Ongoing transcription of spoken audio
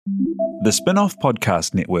The Spin-Off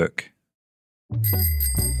Podcast Network.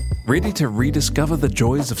 Ready to rediscover the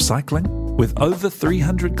joys of cycling? With over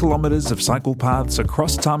 300 kilometres of cycle paths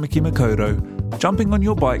across Tāmaki Makaurau, jumping on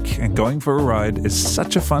your bike and going for a ride is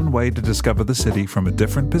such a fun way to discover the city from a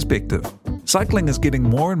different perspective. Cycling is getting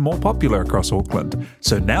more and more popular across Auckland,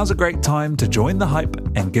 so now's a great time to join the hype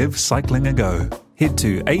and give cycling a go. Head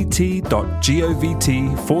to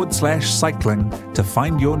at.govt/cycling to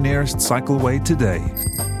find your nearest cycleway today.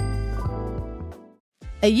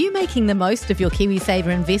 Are you making the most of your KiwiSaver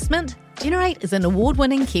investment? Generate is an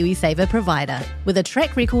award-winning KiwiSaver provider with a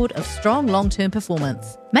track record of strong long-term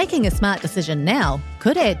performance. Making a smart decision now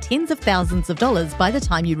could add tens of thousands of dollars by the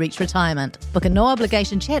time you reach retirement. Book a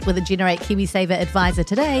no-obligation chat with a Generate KiwiSaver advisor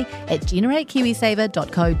today at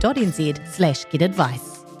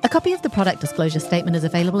generatekiwisaver.co.nz/get-advice. A copy of the product disclosure statement is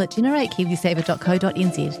available at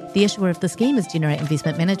generatekiwisaver.co.nz. The issuer of the scheme is Generate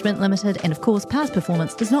Investment Management Limited, and of course, past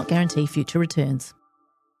performance does not guarantee future returns.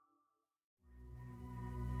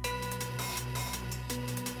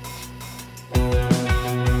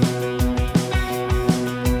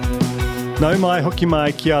 Nau mai hoki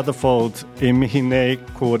mai ki a The Fold e mihi nei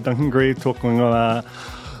ko Duncan Gree tōku ingoa.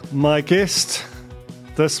 My guest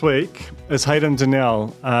this week is Hayden Donnell,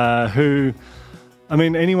 who, I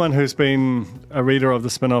mean, anyone who's been a reader of The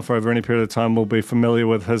Spin-Off for over any period of time will be familiar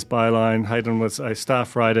with his byline. Hayden was a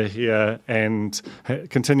staff writer here and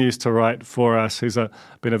continues to write for us. He's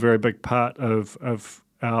been a very big part of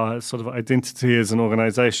our sort of identity as an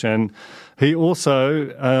organisation. He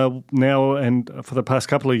also, now and for the past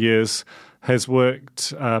couple of years, has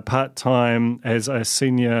worked part-time as a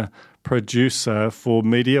senior producer for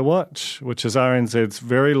Mediawatch, which is RNZ's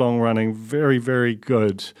very long-running, very, very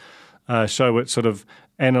good show which sort of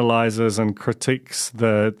analyses and critiques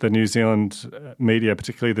the New Zealand media,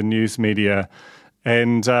 particularly the news media.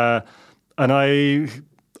 And I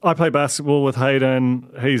play basketball with Hayden.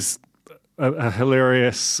 He's a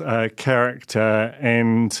hilarious character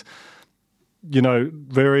and, you know,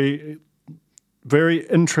 very, very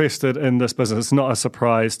interested in this business. It's not a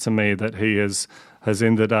surprise to me that he has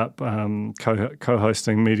ended up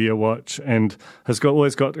co-hosting Mediawatch and has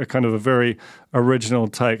always got a kind of a very original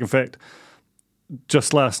take. In fact,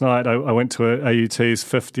 just last night I went to AUT's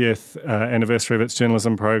 50th anniversary of its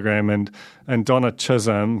journalism program, and Donna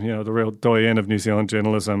Chisholm, you know, the real doyen of New Zealand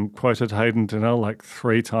journalism, quoted Hayden Donnell like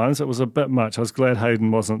 3 times. It was a bit much. I was glad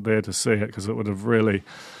Hayden wasn't there to see it because it would have really,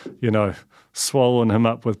 you know, swollen him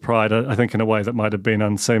up with pride, I think, in a way that might have been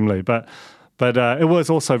unseemly. But it was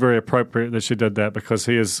also very appropriate that she did that because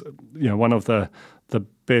he is, you know, one of the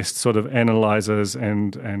best sort of analysers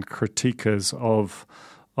and critiquers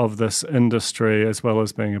of this industry, as well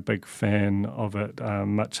as being a big fan of it,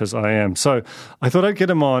 much as I am. So I thought I'd get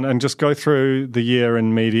him on and just go through the year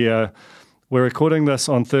in media. We're recording this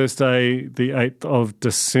on Thursday, the 8th of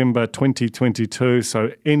December 2022,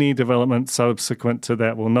 so any development subsequent to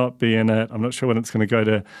that will not be in it. I'm not sure when it's going to go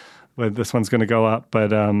to, where this one's going to go up,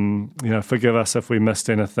 but you know, forgive us if we missed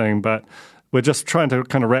anything. But we're just trying to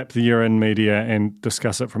kind of wrap the year in media and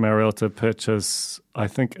discuss it from our relative pitches. I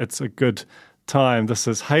think it's a good time. This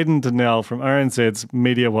is Hayden Donnell from RNZ's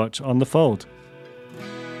Mediawatch on The Fold.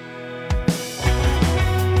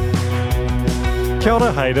 Kia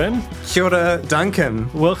ora, Hayden. Kia ora,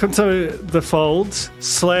 Duncan. Welcome to The Fold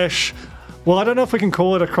 / well, I don't know if we can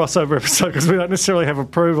call it a crossover episode because we don't necessarily have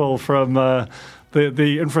approval from the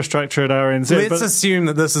infrastructure at RNZ. Let's assume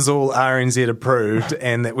that this is all RNZ approved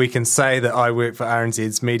and that we can say that I work for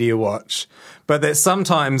RNZ's Mediawatch. But that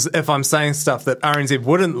sometimes if I'm saying stuff that RNZ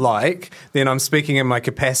wouldn't like, then I'm speaking in my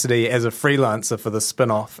capacity as a freelancer for the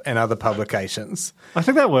Spin-Off and other publications. I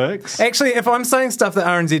think that works. Actually, if I'm saying stuff that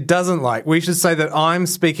RNZ doesn't like, we should say that I'm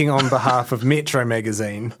speaking on behalf of Metro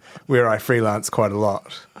magazine, where I freelance quite a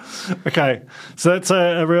lot. Okay, so that's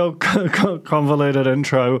a real convoluted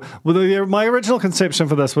intro. Well, my original conception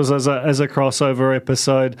for this was as a crossover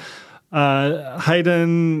episode.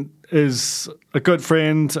 Hayden is a good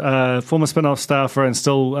friend, former Spin-Off staffer and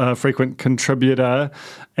still a frequent contributor.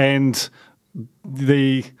 And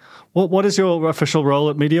what is your official role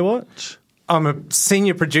at Mediawatch? I'm a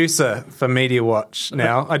senior producer for Mediawatch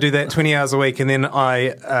now. I do that 20 hours a week, and then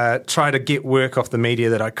I try to get work off the media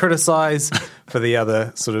that I criticise for the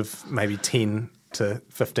other sort of maybe 10 to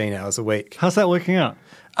 15 hours a week. How's that working out?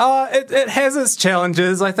 It has its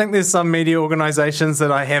challenges. I think there's some media organisations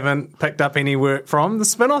that I haven't picked up any work from. The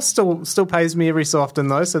Spin-Off still pays me every so often,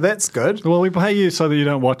 though, so that's good. Well, we pay you so that you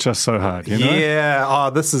don't watch us so hard, you know? Yeah. Oh,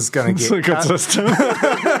 this is going to get It's a good system.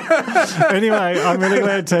 Anyway, I'm really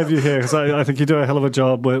glad to have you here because I think you do a hell of a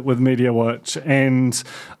job with Mediawatch, and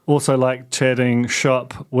also like chatting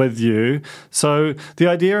shop with you. So the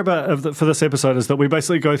idea for this episode is that we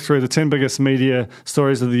basically go through the 10 biggest media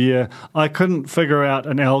stories of the year. I couldn't figure out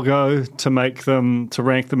an algo to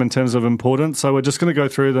rank them in terms of importance, so we're just going to go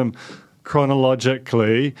through them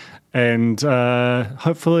chronologically, and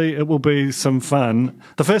hopefully it will be some fun.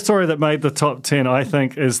 The first story that made the top 10, I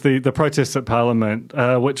think, is the protests at Parliament,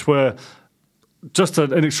 which were just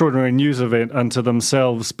an extraordinary news event unto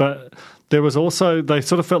themselves, but there was also, they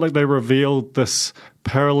sort of felt like they revealed this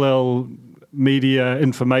parallel media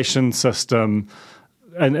information system,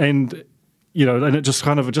 and you know, and it just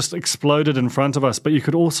kind of just exploded in front of us. But you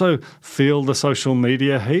could also feel the social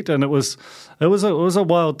media heat, and it was a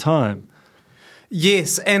wild time.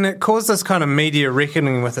 Yes, and it caused this kind of media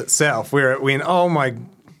reckoning with itself, where it went, oh my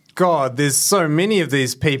God, there's so many of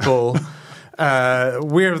these people.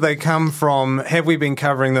 Where have they come from? Have we been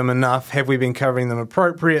covering them enough? Have we been covering them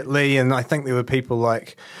appropriately? And I think there were people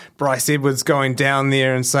like Bryce Edwards going down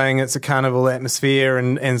there and saying it's a carnival atmosphere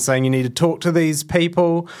and saying you need to talk to these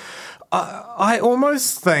people. I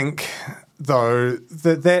almost think, though,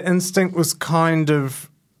 that instinct was kind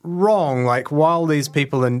of wrong. Like, while these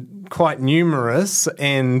people are quite numerous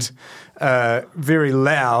and very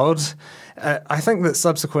loud, I think that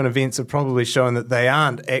subsequent events have probably shown that they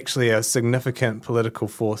aren't actually a significant political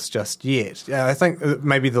force just yet. I think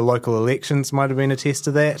maybe the local elections might have been a test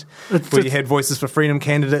of that, where you had Voices for Freedom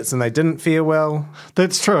candidates and they didn't fare well.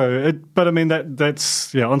 That's true. But I mean,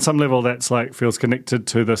 that's, on some level, that's like feels connected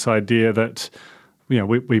to this idea that,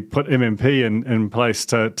 we put MMP in place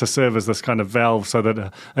to serve as this kind of valve so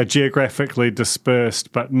that a geographically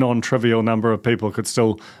dispersed but non-trivial number of people could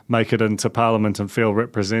still make it into Parliament and feel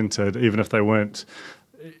represented, even if they weren't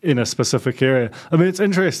in a specific area. I mean, it's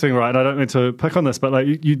interesting, right? And I don't mean to pick on this, but like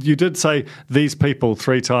you did say these people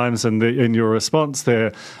 3 times in your response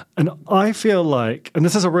there, and I feel like, and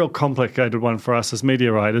this is a real complicated one for us as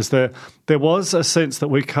media, right? Is there was a sense that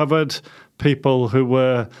we covered people who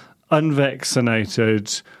were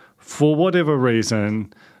unvaccinated for whatever reason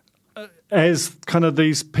as kind of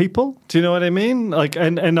these people. Do you know what I mean? Like,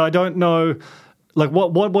 and I don't know, like,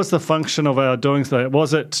 what was the function of our doing that?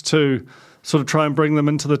 Was it to sort of try and bring them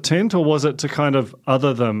into the tent, or was it to kind of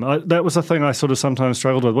other them? That was the thing I sort of sometimes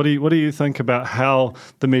struggled with. What do you think about how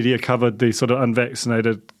the media covered the sort of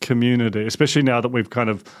unvaccinated community, especially now that we've kind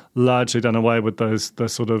of largely done away with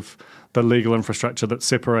the legal infrastructure that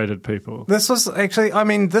separated people? This was actually,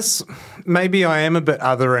 maybe I am a bit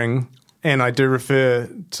othering, and I do refer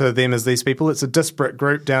to them as these people. It's a disparate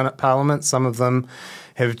group down at Parliament. Some of them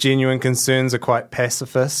have genuine concerns, are quite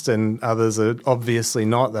pacifist, and others are obviously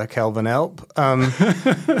not. They're Calvin Alp.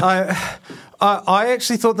 I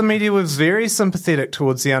actually thought the media was very sympathetic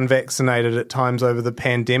towards the unvaccinated at times over the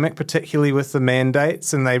pandemic, particularly with the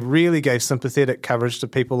mandates, and they really gave sympathetic coverage to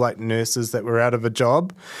people like nurses that were out of a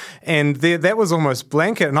job. And that was almost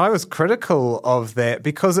blanket, and I was critical of that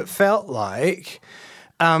because it felt like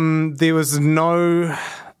there was no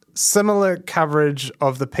similar coverage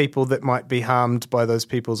of the people that might be harmed by those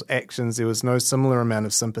people's actions. There was no similar amount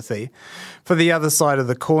of sympathy for the other side of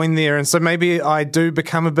the coin there. And so maybe I do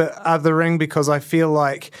become a bit othering because I feel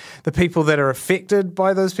like the people that are affected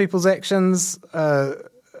by those people's actions are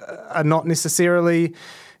not necessarily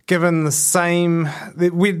given the same, they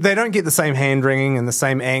don't get the same hand-wringing and the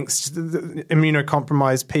same angst.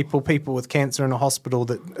 Immunocompromised people with cancer in a hospital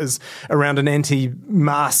that is around an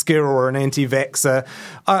anti-masker or an anti-vaxxer.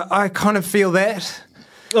 I kind of feel that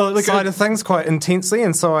side of things quite intensely,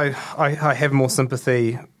 and so I have more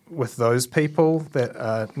sympathy with those people that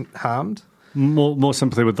are harmed. More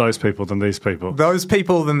sympathy with those people than these people. Those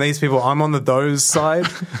people than these people. I'm on the those side.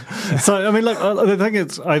 So, I mean, look, I think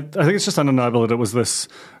it's just undeniable that it was this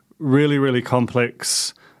really, really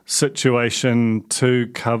complex situation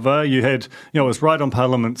to cover. You had, it was right on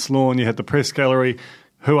Parliament's lawn. You had the press gallery,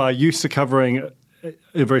 who are used to covering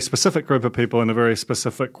a very specific group of people in a very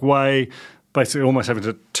specific way, basically almost having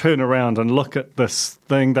to turn around and look at this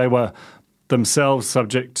thing. They were themselves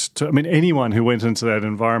subject to, anyone who went into that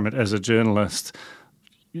environment as a journalist,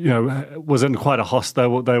 was in quite a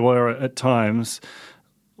hostile, they were at times.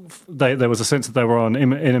 There was a sense that they were on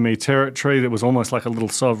enemy territory. That was almost like a little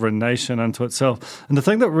sovereign nation unto itself. And the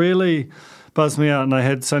thing that really buzzed me out, and I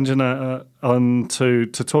had Sanjana on to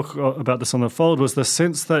talk about this on the fold, was the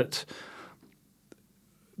sense that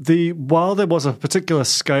while there was a particular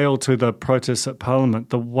scale to the protests at Parliament,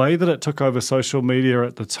 the way that it took over social media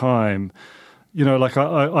at the time,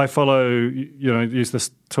 I follow, use this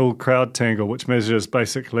tool CrowdTangle, which measures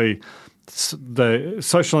basically the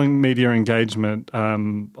social media engagement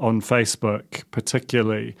on Facebook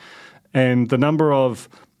particularly, and the number of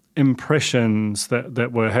impressions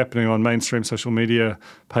that were happening on mainstream social media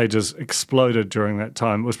pages exploded during that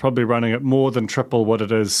time. It was probably running at more than triple what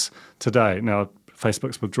it is today. Now,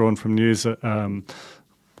 Facebook's withdrawn from news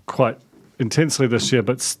quite intensely this year,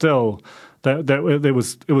 but still, it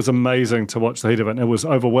was amazing to watch the heat of it. And it was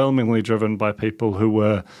overwhelmingly driven by people who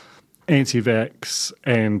were anti-vax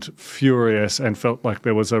and furious and felt like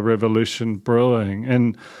there was a revolution brewing.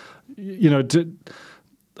 And,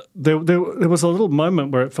 there was a little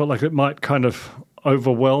moment where it felt like it might kind of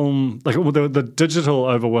overwhelm, like the digital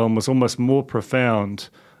overwhelm was almost more profound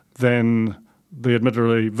than the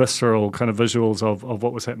admittedly visceral kind of visuals of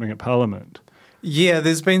what was happening at Parliament. Yeah,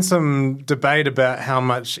 there's been some debate about how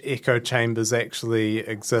much echo chambers actually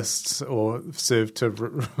exist or serve to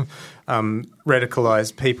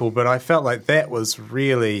radicalise people, but I felt like that was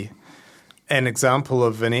really an example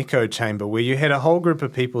of an echo chamber where you had a whole group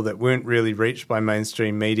of people that weren't really reached by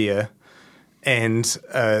mainstream media, and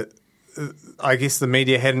I guess the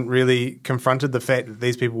media hadn't really confronted the fact that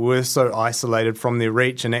these people were so isolated from their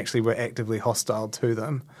reach and actually were actively hostile to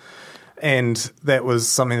them. And that was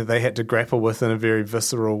something that they had to grapple with in a very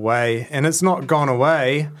visceral way. And it's not gone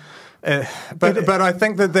away. But I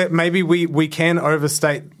think that maybe we can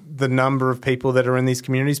overstate the number of people that are in these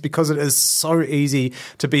communities because it is so easy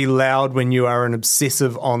to be loud when you are an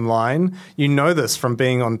obsessive online. You know this from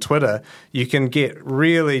being on Twitter. You can get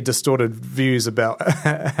really distorted views about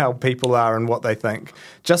how people are and what they think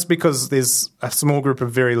just because there's a small group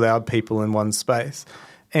of very loud people in one space.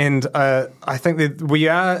 And I think that we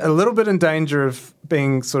are a little bit in danger of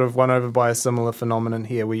being sort of won over by a similar phenomenon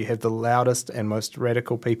here where you have the loudest and most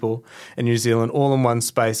radical people in New Zealand all in one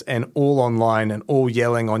space and all online and all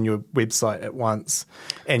yelling on your website at once.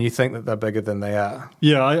 And you think that they're bigger than they are.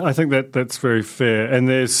 Yeah, I think that's very fair. And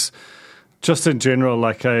there's just in general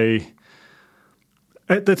at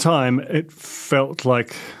the time it felt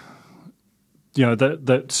like,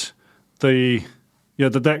 that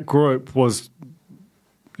group was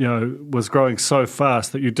growing so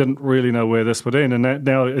fast that you didn't really know where this would end. And that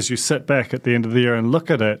now, as you sit back at the end of the year and look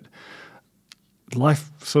at it, life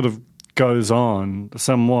sort of goes on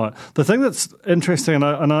somewhat. The thing that's interesting,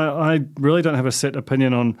 and I really don't have a set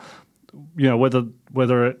opinion on,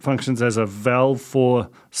 whether it functions as a valve for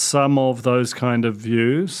some of those kind of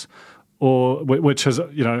views, or which is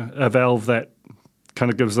a valve that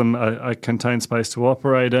kind of gives them a contained space to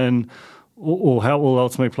operate in, or how it will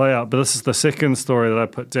ultimately play out. But this is the second story that I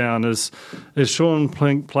put down is Sean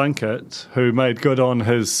Plunkett, who made good on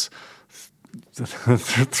his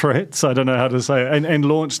threats, I don't know how to say it, and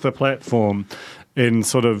launched the platform in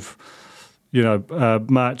sort of,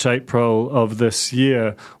 March, April of this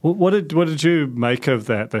year. What did you make of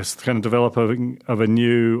that, this kind of developing of a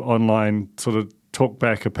new online sort of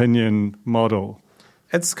talk-back opinion model?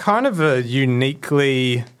 It's kind of a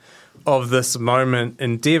uniquely of this moment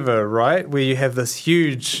endeavour, right? Where you have this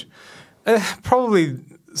huge, probably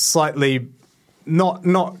slightly,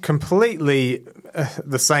 not completely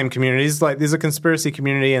the same communities. Like there's a conspiracy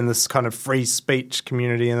community and this kind of free speech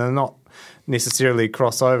community, and they're not necessarily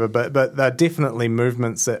crossover, but they're definitely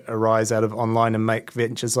movements that arise out of online and make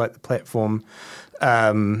ventures like the platform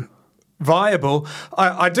viable.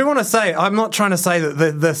 I do want to say, I'm not trying to say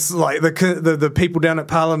that this, like the people down at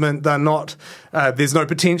Parliament, they're not, there's no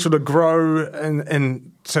potential to grow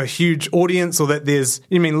to a huge audience, or that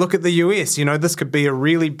look at the US, this could be a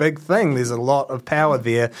really big thing. There's a lot of power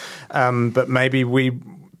there, but maybe we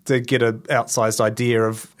did get an outsized idea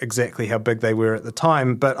of exactly how big they were at the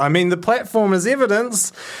time. But the platform is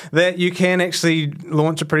evidence that you can actually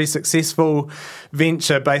launch a pretty successful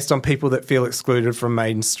venture based on people that feel excluded from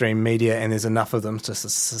mainstream media, and there's enough of them to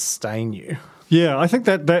sustain you. Yeah, I think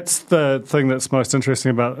that's the thing that's most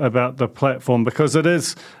interesting about the platform, because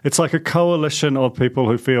it's like a coalition of people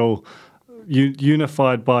who feel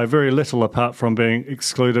unified by very little apart from being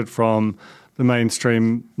excluded from the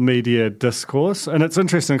mainstream media discourse. And it's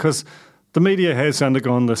interesting because the media has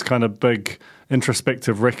undergone this kind of big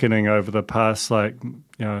introspective reckoning over the past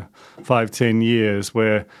 5-10 years,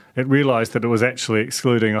 where it realised that it was actually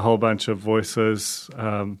excluding a whole bunch of voices,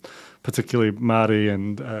 particularly Māori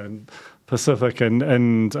and Pacific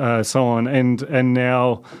and so on. And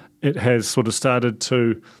now it has sort of started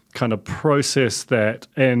to kind of process that,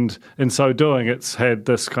 and in so doing it's had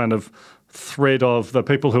this kind of thread of the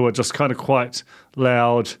people who are just kind of quite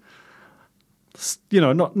loud,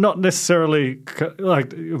 not necessarily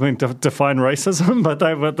define racism, but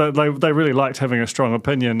they really liked having a strong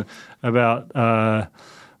opinion about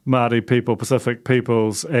Māori people, Pacific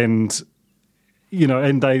peoples, and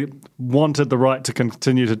and they wanted the right to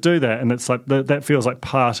continue to do that, and it's like that feels like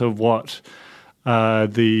part of what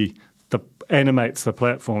the animates the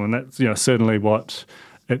platform, and that's certainly what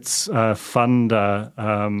its funder,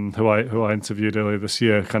 who I interviewed earlier this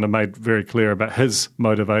year, kind of made very clear about his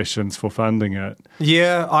motivations for funding it.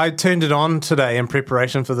 Yeah, I turned it on today in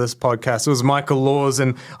preparation for this podcast. It was Michael Laws,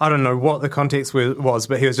 and I don't know what the context was,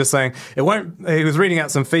 but he was just saying he was reading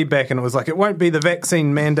out some feedback, and it was like, it won't be the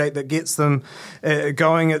vaccine mandate that gets them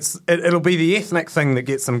going. It'll be the ethnic thing that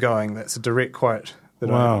gets them going. That's a direct quote.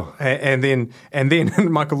 Wow. And then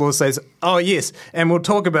Michael Laws says, "Oh yes, and we'll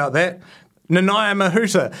talk about that. Nanaya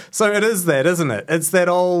Mahuta." So it is that, isn't it? It's that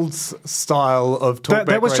old style of talkback radio.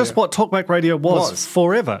 That was just what talkback radio was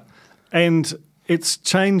forever. And it's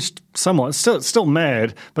changed somewhat. It's still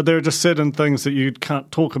mad, but there are just certain things that you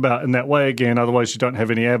can't talk about in that way again, otherwise you don't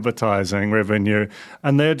have any advertising revenue.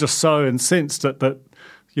 And they're just so incensed that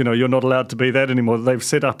you're not allowed to be that anymore. They've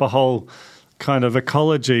set up a whole kind of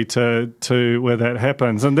ecology to where that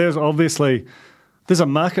happens. And there's obviously... There's a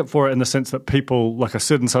market for it in the sense that people, like a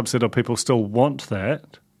certain subset of people, still want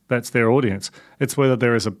that. That's their audience. It's whether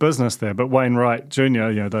there is a business there. But Wayne Wright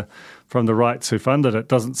Jr., from the Wrights who funded it,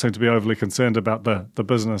 doesn't seem to be overly concerned about the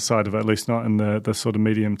business side of it, at least not in the sort of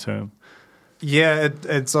medium term. Yeah,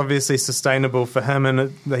 it's obviously sustainable for him,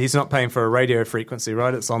 and he's not paying for a radio frequency,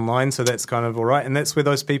 right? It's online, so that's kind of all right, and that's where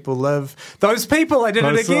those people live. Those people, I did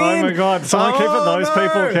it again! Oh my God, someone keep it those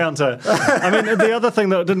people counter. I mean, the other thing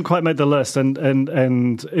that didn't quite make the list, and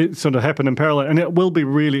it sort of happened in parallel, and it will be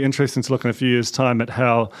really interesting to look in a few years' time at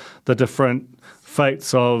how the different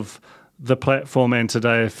fates of the platform and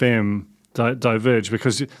Today FM diverge,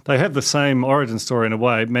 because they have the same origin story in a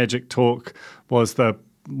way. Magic Talk was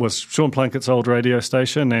Sean Plunkett's old radio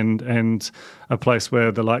station and a place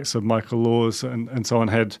where the likes of Michael Laws and so on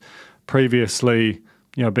had previously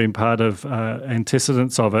been part of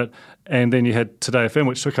antecedents of it. And then you had Today FM,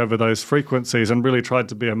 which took over those frequencies and really tried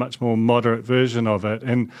to be a much more moderate version of it.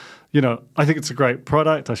 And, I think it's a great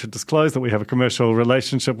product. I should disclose that we have a commercial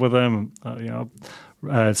relationship with them.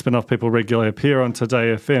 Spin-off people regularly appear on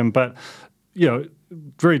Today FM. But,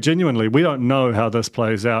 very genuinely, we don't know how this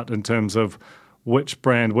plays out in terms of which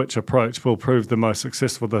brand, which approach will prove the most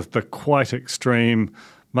successful, the quite extreme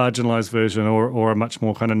marginalised version or a much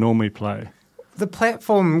more kind of normie play? The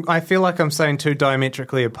platform, I feel like I'm saying two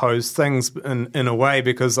diametrically opposed things in a way,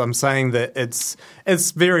 because I'm saying that it's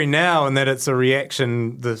very now and that it's a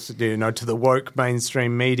reaction to the woke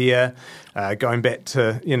mainstream media, going back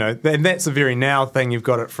to, and that's a very now thing. You've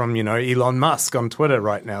got it from, Elon Musk on Twitter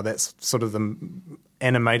right now. That's sort of the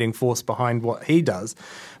animating force behind what he does.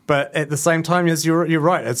 But at the same time, yes, you're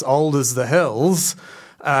right. It's old as the hills.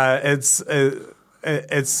 It's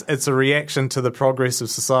a reaction to the progress of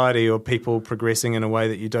society or people progressing in a way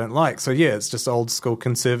that you don't like. So yeah, it's just old school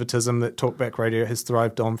conservatism that talkback radio has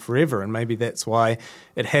thrived on forever, and maybe that's why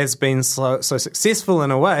it has been so successful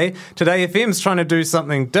in a way. Today FM's trying to do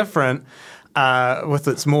something different with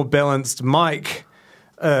its more balanced mic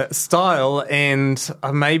style, and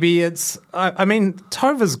maybe it's. I mean,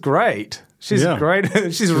 Tova's great. She's great.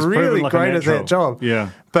 She's really great at that job. Yeah.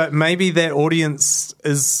 But maybe that audience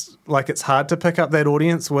is like, it's hard to pick up that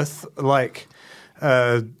audience with like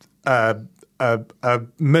a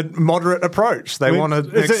moderate approach. They want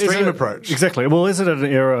an extreme approach. Exactly. Well, is it an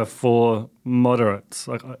era for moderates?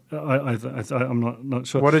 Like, I'm not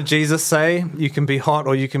sure. What did Jesus say? You can be hot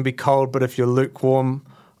or you can be cold, but if you're lukewarm,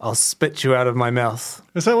 I'll spit you out of my mouth.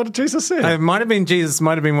 Is that what Jesus said? It might have been Jesus.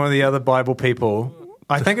 Might have been one of the other Bible people.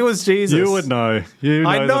 I think it was Jesus. You would know.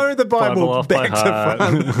 I know the Bible back to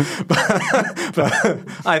front.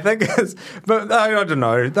 but I think it's... But I don't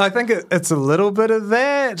know. I think it's a little bit of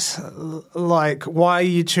that. Like, why are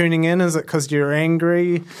you tuning in? Is it because you're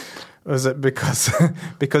angry? Or is it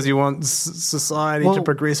because you want society to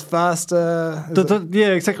progress faster? Yeah,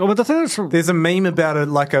 exactly. Well, the thing is, there's a meme about it,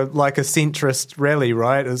 like a centrist rally,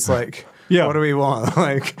 right? It's like... Yeah. What do we want?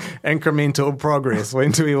 Like incremental progress.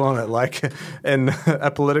 When do we want it? Like in a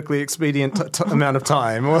politically expedient amount of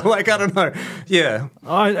time, or like I don't know. Yeah,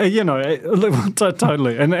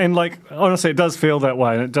 totally. And like honestly, it does feel that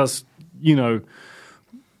way, and it does.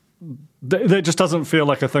 That just doesn't feel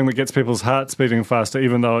like a thing that gets people's hearts beating faster,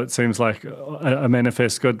 even though it seems like a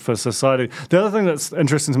manifest good for society. The other thing that's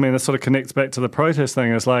interesting to me, and this sort of connects back to the protest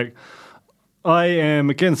thing, is like I am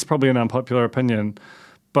again. It's probably an unpopular opinion,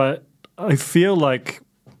 but I feel like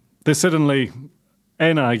there's certainly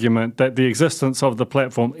an argument that the existence of the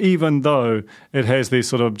platform, even though it has these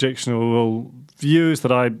sort of objectionable views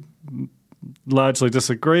that I largely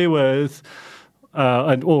disagree with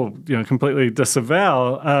or completely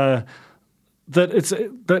disavow,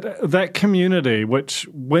 that community, which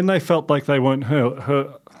when they felt like they weren't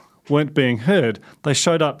weren't being heard, they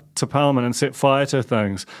showed up to Parliament and set fire to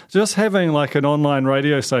things. Just having like an online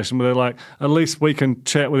radio station where they're like, at least we can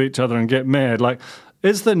chat with each other and get mad. Like,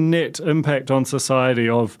 is the net impact on society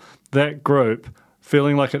of that group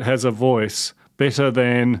feeling like it has a voice better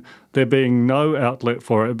than there being no outlet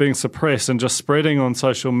for it, being suppressed and just spreading on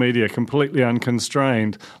social media completely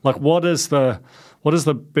unconstrained? Like, what is the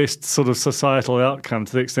best sort of societal outcome,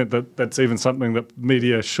 to the extent that that's even something that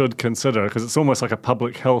media should consider? Because it's almost like a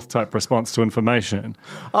public health type response to information.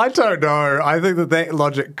 I don't know. I think that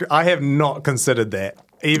logic, I have not considered that,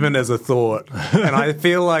 even as a thought. And I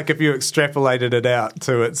feel like if you extrapolated it out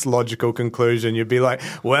to its logical conclusion, you'd be like,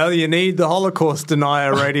 well, you need the Holocaust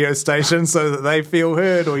denier radio station so that they feel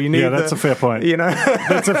heard, or you need that's a fair point. You know?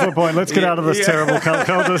 That's a fair point. Let's get out of this terrible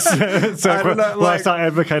cultist circle. I start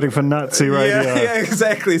advocating for Nazi radio. Yeah,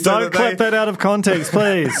 exactly. So don't clip that out of context,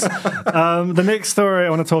 please. The next story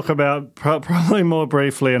I want to talk about, probably more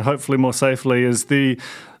briefly and hopefully more safely, is the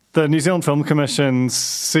New Zealand Film Commission's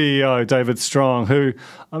CEO, David Strong, who,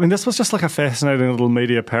 I mean, this was just like a fascinating little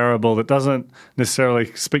media parable that doesn't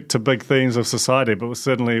necessarily speak to big themes of society, but was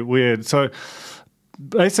certainly weird. So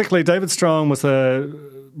basically, David Strong was a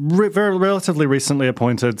very relatively recently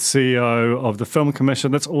appointed CEO of the Film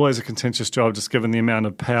Commission. That's always a contentious job, just given the amount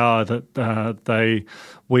of power that they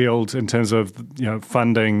wield in terms of,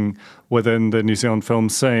 funding within the New Zealand film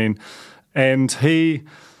scene. And he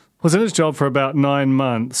was in his job for about 9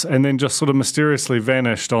 months and then just sort of mysteriously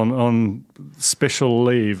vanished on special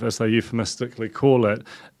leave, as they euphemistically call it,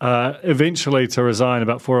 eventually to resign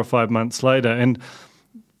about 4 or 5 months later. And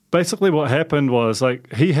basically what happened was,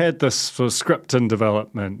 like, he had this sort of script in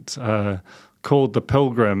development called The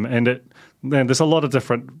Pilgrim, and there's a lot of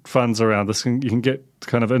different funds around this, and you can get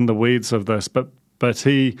kind of in the weeds of this, but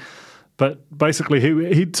basically,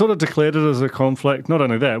 he sort of declared it as a conflict. Not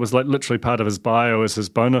only that, it was like literally part of his bio as his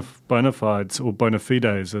bona fides, or bona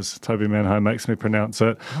fides, as Toby Manhome makes me pronounce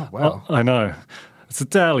it. Oh, wow. I know. It's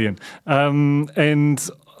Italian. On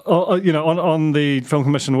the Film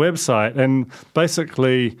Commission website, and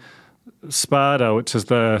basically SPADA, which is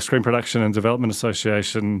the Screen Production and Development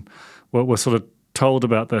Association, were sort of told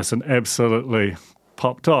about this and absolutely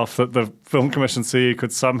popped off that the Film Commission CEO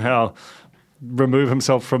could somehow remove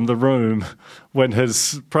himself from the room when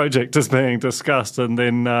his project is being discussed, and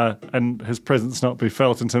then and his presence not be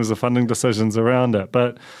felt in terms of funding decisions around it.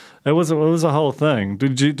 But it was a whole thing.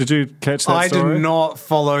 Did you catch that story? I did not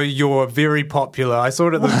follow your very popular. I saw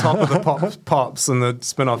it at the top of the pops and the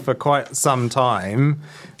spin-off for quite some time.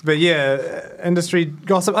 But yeah, industry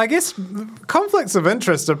gossip. I guess conflicts of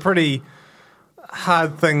interest are pretty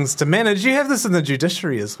hard things to manage. You have this in the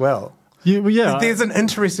judiciary as well. Yeah. There's an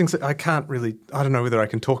interesting... I don't know whether I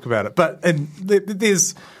can talk about it, but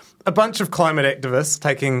there's a bunch of climate activists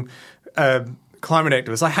taking... climate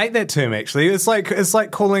activists. I hate that term, actually. It's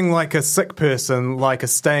like calling like a sick person like a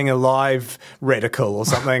staying alive radical or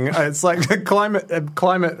something. It's like climate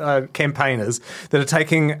campaigners that are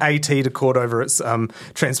taking AT to court over its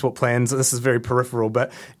transport plans. This is very peripheral,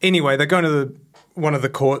 but anyway, they're going to one of the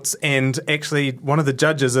courts, and actually one of the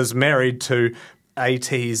judges is married to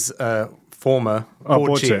AT's former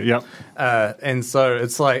board chair. Yep. And so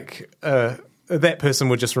it's like that person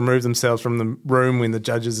would just remove themselves from the room when the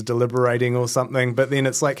judges are deliberating or something. But then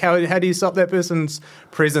it's like, how do you stop that person's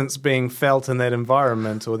presence being felt in that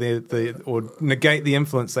environment, or or negate the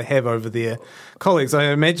influence they have over their colleagues?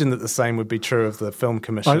 I imagine that the same would be true of the Film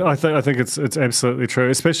Commission. I think it's absolutely true,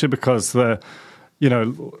 especially because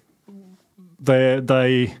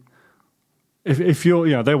If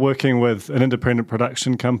you're, they're working with an independent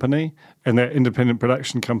production company, and that independent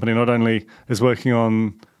production company not only is working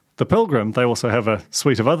on The Pilgrim, they also have a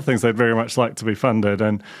suite of other things they'd very much like to be funded.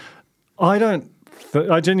 And I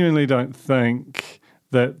genuinely don't think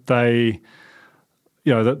that that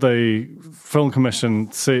the Film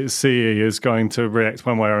Commission CE is going to react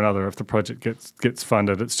one way or another if the project gets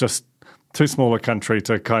funded. It's just too small a country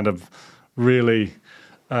to kind of really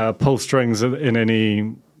pull strings in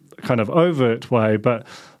any kind of overt way, but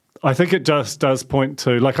I think it just does point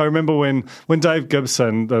to, like, I remember when Dave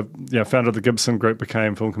Gibson, the founder of the Gibson Group,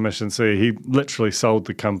 became Film Commission CEO, he literally sold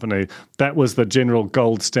the company. That was the general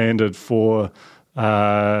gold standard for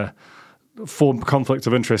conflict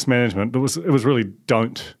of interest management. It was really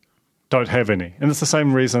don't have any, and it's the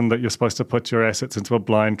same reason that you're supposed to put your assets into a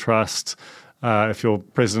blind trust if you're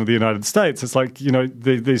president of the United States. It's like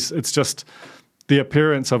it's just. The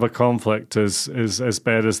appearance of a conflict is as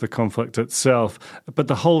bad as the conflict itself. But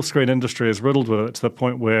the whole screen industry is riddled with it, to the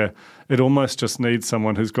point where it almost just needs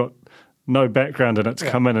someone who's got no background in it to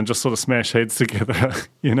come in and just sort of smash heads together,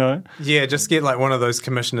 you know? Yeah, just get like one of those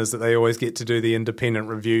commissioners that they always get to do the independent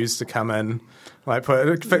reviews to come in, like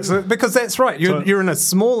fix it. Because that's right, you're in a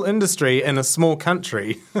small industry in a small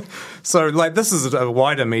country, so like this is a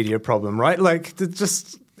wider media problem, right? Like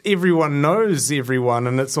just everyone knows everyone,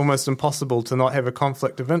 and it's almost impossible to not have a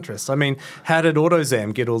conflict of interest. I mean, how did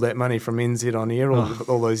AutoZam get all that money from NZ on air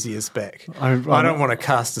all those years back? I don't want to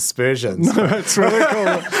cast aspersions. No, it's really cool.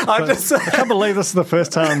 I can't believe this is the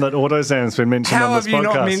first time that AutoZam's been mentioned on this podcast. How have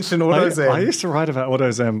you not mentioned AutoZam? I used to write about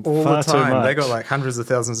AutoZam all far the time. too much. They got like hundreds of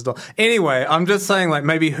thousands of dollars. Anyway, I'm just saying, like,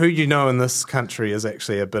 maybe who you know in this country is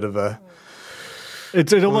actually a bit of a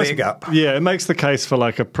it almost, leg up. Yeah, it makes the case for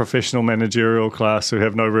like a professional managerial class who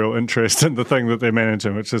have no real interest in the thing that they're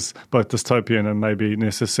managing, which is both dystopian and maybe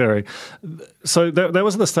necessary. So that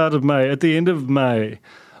was at the start of May. At the end of May,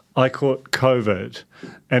 I caught COVID.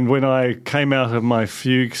 And when I came out of my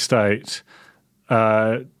fugue state,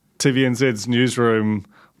 TVNZ's newsroom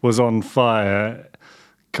was on fire.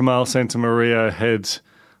 Kamal Santamaria had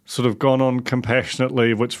sort of gone on compassionate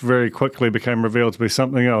leave, which very quickly became revealed to be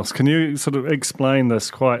something else. Can you sort of explain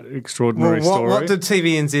this quite extraordinary story? What did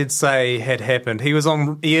TVNZ say had happened? He was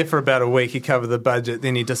on air for about a week, he covered the budget,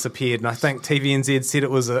 then he disappeared, and I think TVNZ said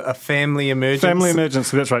it was a family emergency. Family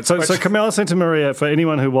emergency, that's right. So Kamal Santamaria, for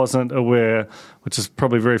anyone who wasn't aware, which is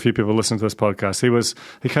probably very few people listening to this podcast,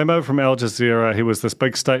 he came over from Al Jazeera. He was this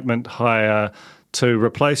big statement hire to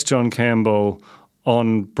replace John Campbell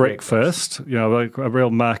on Breakfast, you know, like a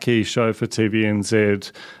real marquee show for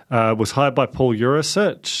TVNZ, was hired by Paul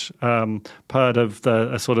Jurisic, part of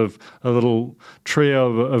a little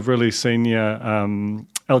trio of really senior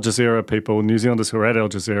Al Jazeera people, New Zealanders who were at Al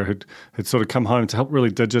Jazeera, who'd sort of come home to help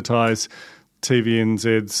really digitise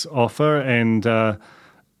TVNZ's offer, and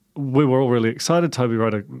we were all really excited. Toby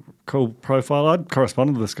wrote a cool profile. I'd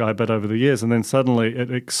corresponded with this guy a bit over the years, and then suddenly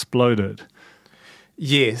it exploded.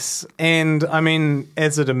 Yes, and I mean,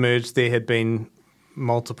 as it emerged, there had been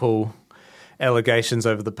multiple allegations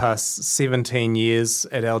over the past 17 years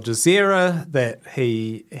at Al Jazeera that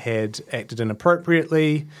he had acted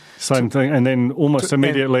inappropriately. Same thing, and then almost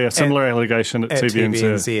immediately a similar allegation at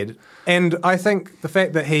TVNZ. And I think the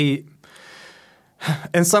fact that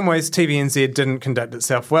in some ways, TVNZ didn't conduct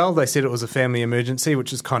itself well. They said it was a family emergency,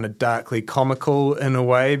 which is kind of darkly comical in a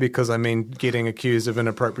way because, I mean, getting accused of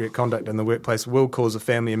inappropriate conduct in the workplace will cause a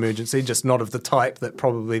family emergency, just not of the type that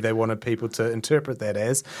probably they wanted people to interpret that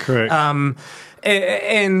as. Correct.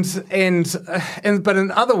 But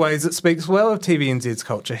in other ways, it speaks well of TVNZ's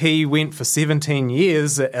culture. He went for 17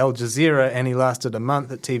 years at Al Jazeera and he lasted a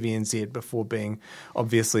month at TVNZ before being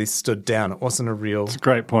obviously stood down. It wasn't a real... It's a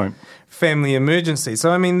great point. Family emergency.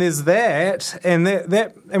 So, I mean, there's that, and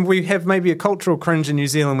we have maybe a cultural cringe in New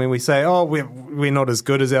Zealand when we say, oh, we're not as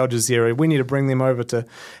good as Al Jazeera. We need to bring them over to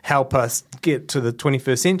help us get to the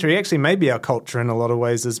 21st century. Actually, maybe our culture in a lot of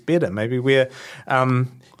ways is better. Maybe we're,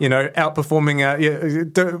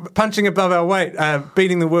 outperforming, punching above our weight,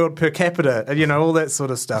 beating the world per capita, all that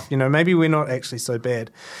sort of stuff. Maybe we're not actually so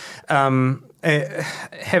bad. Having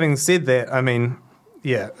said that, I mean...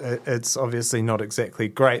 Yeah, it's obviously not exactly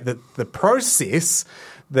great that the process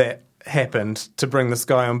that happened to bring this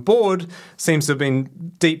guy on board seems to have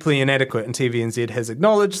been deeply inadequate, and TVNZ has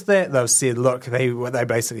acknowledged that. They've said, look, they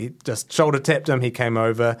basically just shoulder tapped him. He came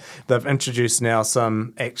over. They've introduced now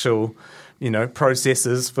some actual,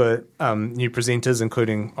 processes for new presenters,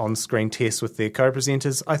 including on-screen tests with their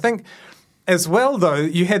co-presenters. I think as well, though,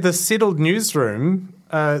 you had this settled newsroom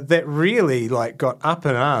that really got up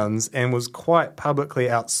in arms and was quite publicly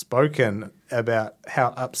outspoken about how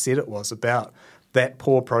upset it was about that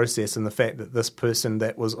poor process and the fact that this person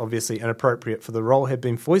that was obviously inappropriate for the role had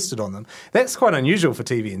been foisted on them. That's quite unusual for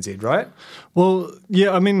TVNZ, right? Well,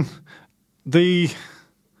 yeah, I mean, there's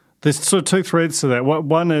sort of two threads to that.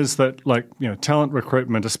 One is that, talent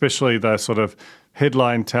recruitment, especially the sort of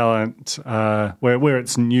headline talent where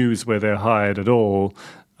it's news where they're hired at all,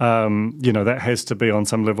 that has to be on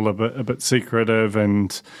some level a bit secretive,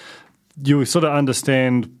 and you sort of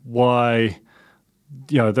understand why,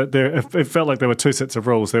 that it felt like there were two sets of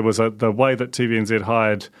rules. There was the way that TVNZ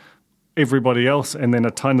hired everybody else, and then a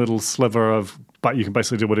tiny little sliver of, but you can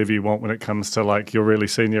basically do whatever you want when it comes to your really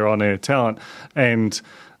senior on-air talent. And,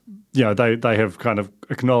 they have kind of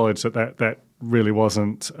acknowledged that really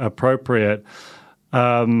wasn't appropriate.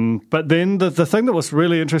 But then the thing that was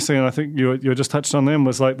really interesting, and I think you just touched on them,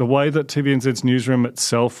 was the way that TVNZ's newsroom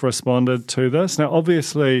itself responded to this. Now,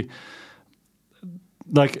 obviously,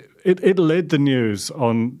 it led the news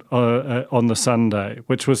on the Sunday,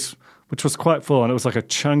 which was quite full, and it was like a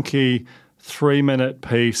chunky 3-minute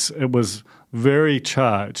piece. It was very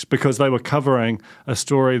charged because they were covering a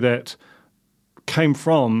story that came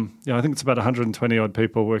from, I think it's about 120 odd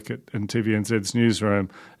people work in TVNZ's newsroom.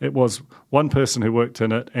 It was one person who worked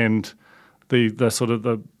in it, and the sort of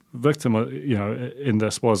the victim, in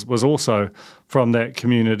this was also from that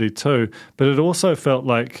community too. But it also felt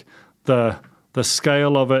like the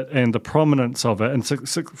scale of it and the prominence of it. And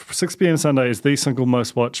 6 p.m. Sunday is the single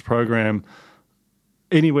most watched program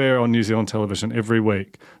anywhere on New Zealand television every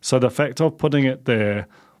week. So the fact of putting it there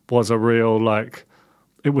was a real,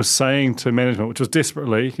 it was saying to management, which was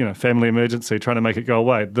desperately, family emergency, trying to make it go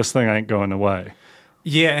away, this thing ain't going away.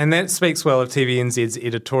 Yeah, and that speaks well of TVNZ's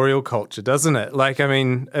editorial culture, doesn't it?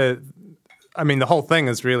 The whole thing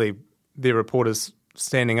is really their reporters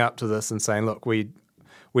standing up to this and saying, look, we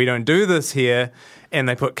don't do this here. And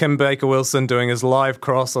they put Kim Baker-Wilson doing his live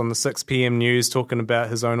cross on the 6 p.m. news talking about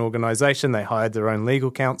his own organisation. They hired their own legal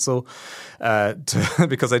counsel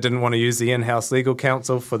because they didn't want to use the in-house legal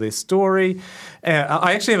counsel for their story.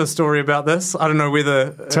 I actually have a story about this. I don't know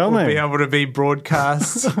whether it will be able to be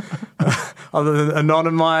broadcast. I'll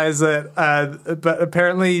anonymise it. But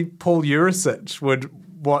apparently Paul Jurisic would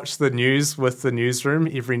watch the news with the newsroom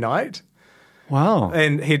every night. Wow.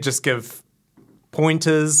 And he'd just give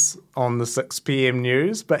pointers on the 6 p.m.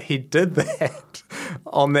 news, but he did that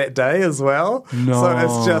on that day as well. No. So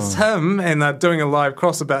it's just him, and they're doing a live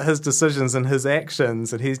cross about his decisions and his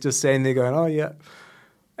actions, and he's just standing there going, oh, yeah.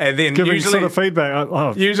 And then giving usually, sort of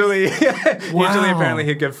feedback. Usually apparently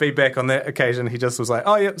he'd give feedback on that occasion. He just was like,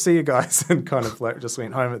 oh, yep, see you guys, and kind of just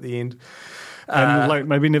went home at the end. And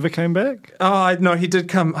maybe never came back? Oh, no, he did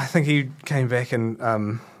come. I think he came back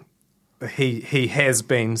and he has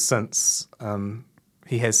been since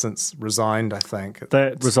he has since resigned, I think.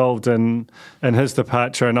 That resolved in his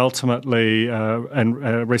departure, and ultimately,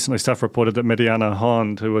 recently stuff reported that Mediana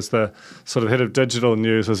Hond, who was the sort of head of digital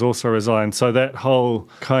news, has also resigned. So that whole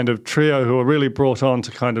kind of trio who were really brought on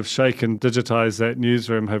to kind of shake and digitise that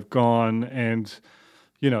newsroom have gone, and,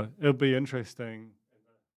 it'll be interesting.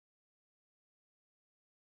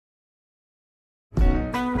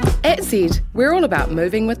 At Zed, we're all about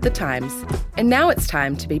moving with the times. And now it's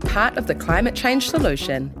time to be part of the climate change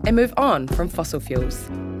solution and move on from fossil fuels.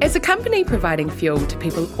 As a company providing fuel to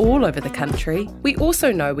people all over the country, we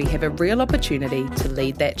also know we have a real opportunity to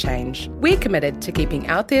lead that change. We're committed to keeping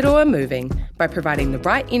Aotearoa moving by providing the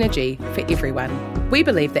right energy for everyone. We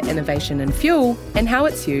believe that innovation in fuel and how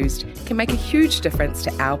it's used can make a huge difference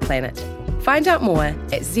to our planet. Find out more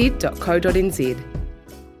at z.co.nz.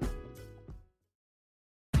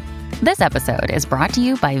 This episode is brought to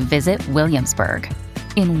you by Visit Williamsburg.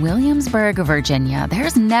 In Williamsburg, Virginia,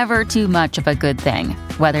 there's never too much of a good thing.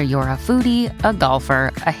 Whether you're a foodie, a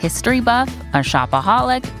golfer, a history buff, a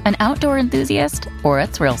shopaholic, an outdoor enthusiast, or a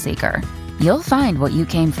thrill seeker, you'll find what you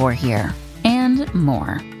came for here and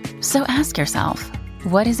more. So ask yourself,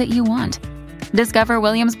 what is it you want? Discover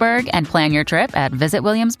Williamsburg and plan your trip at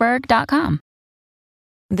visitwilliamsburg.com.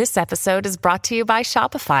 This episode is brought to you by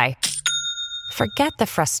Shopify. Forget the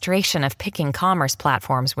frustration of picking commerce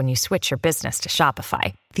platforms when you switch your business to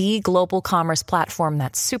Shopify, the global commerce platform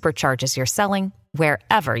that supercharges your selling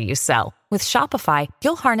wherever you sell. With Shopify,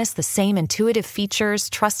 you'll harness the same intuitive features,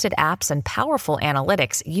 trusted apps, and powerful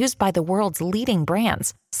analytics used by the world's leading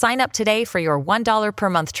brands. Sign up today for your $1 per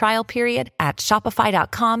month trial period at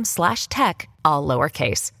shopify.com/tech, all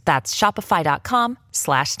lowercase. That's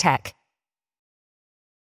shopify.com/tech.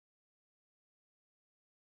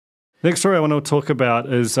 Next story I want to talk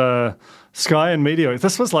about is Sky and Mediawatch.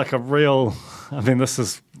 This was like this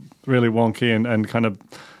is really wonky and kind of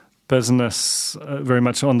business, very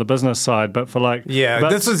much on the business side, but for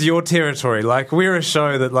this is your territory. We're a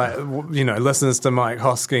show that listens to Mike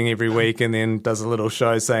Hosking every week and then does a little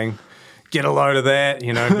show saying, get a load of that,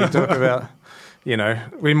 we talk about,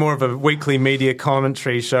 we're more of a weekly media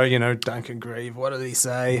commentary show, Duncan Grieve, what did he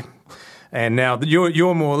say? And now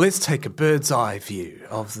you're more, let's take a bird's eye view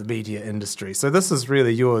of the media industry. So this is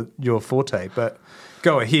really your forte, but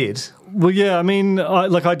go ahead. Well, yeah, I mean,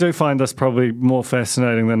 I do find this probably more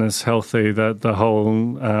fascinating than is healthy, the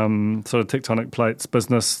whole sort of tectonic plates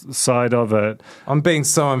business side of it. I'm being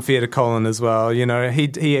so unfair to Colin as well.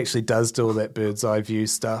 He actually does do all that bird's eye view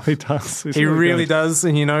stuff. He does. He really does.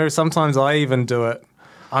 And, sometimes I even do it.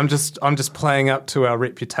 I'm just playing up to our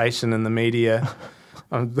reputation in the media.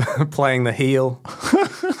 I'm playing the heel.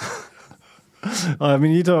 I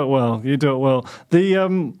mean, you do it well.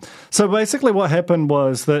 So basically what happened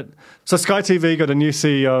was that Sky TV got a new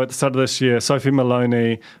CEO at the start of this year, Sophie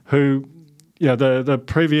Maloney, who, the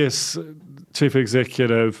previous chief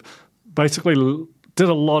executive basically did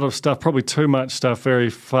a lot of stuff, probably too much stuff, very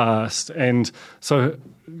fast. And so,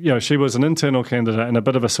 she was an internal candidate and a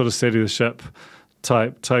bit of a sort of steady the ship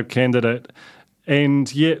type candidate.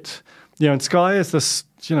 And yet, and Sky is this,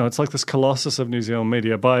 it's like this colossus of New Zealand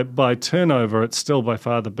media. By turnover, it's still by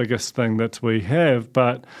far the biggest thing that we have,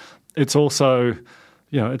 but it's also,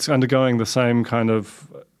 it's undergoing the same kind of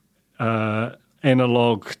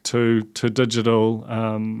analog to digital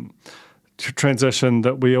transition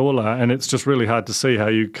that we all are, and it's just really hard to see how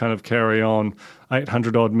you kind of carry on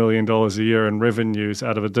 $800 million a year in revenues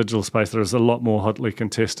out of a digital space that is a lot more hotly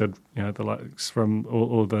contested, the likes from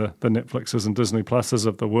all the Netflixes and Disney Pluses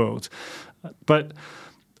of the world. But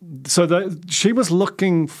so she was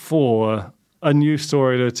looking for a new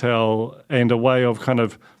story to tell and a way of kind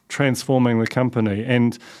of transforming the company.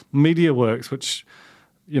 And Mediaworks, which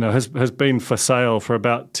has been for sale for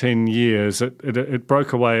about 10 years. It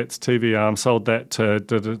broke away its TV arm, sold that to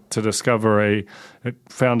Discovery. It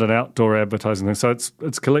found an outdoor advertising thing. So it's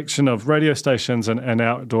a collection of radio stations and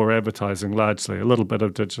outdoor advertising largely, a little bit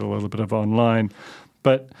of digital, a little bit of online.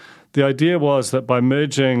 But the idea was that by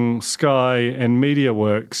merging Sky and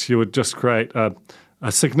Mediaworks, you would just create a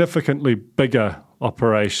significantly bigger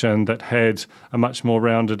operation that had a much more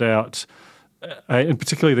rounded out, and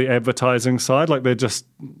particularly the advertising side. Like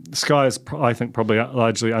Sky is, I think, probably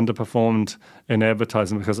largely underperformed in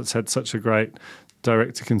advertising because it's had such a great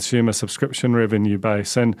direct-to-consumer subscription revenue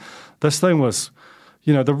base. And this thing was,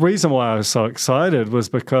 the reason why I was so excited was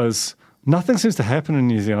because nothing seems to happen in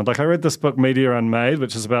New Zealand. Like I read this book, Media Unmade,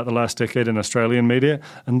 which is about the last decade in Australian media,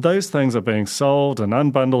 and those things are being sold and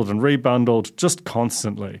unbundled and rebundled just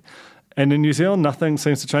constantly. And in New Zealand, nothing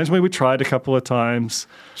seems to change. I mean, we tried a couple of times.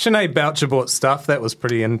 Sinead Boucher bought stuff. That was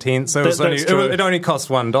pretty intense. It only cost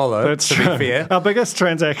 $1, that's to true. be fair. Our biggest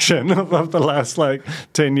transaction of the last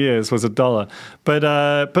 10 years was $1.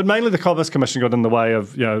 But mainly the Commerce Commission got in the way of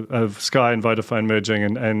Sky and Vodafone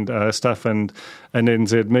merging and stuff and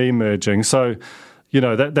NZME merging. So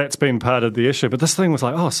that's been part of the issue. But this thing was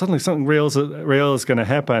like, suddenly something real is going to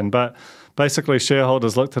happen. But basically,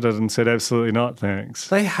 shareholders looked at it and said, absolutely not, thanks.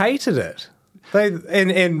 They hated it. I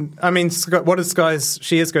mean, what did Sky's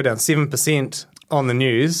shares go down? 7% on the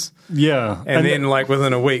news. Yeah. And then,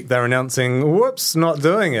 within a week, they're announcing, whoops, not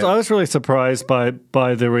doing it. I was really surprised by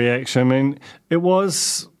the reaction. I mean, it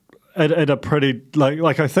was at a pretty,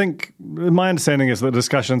 I think, my understanding is that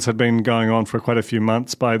discussions had been going on for quite a few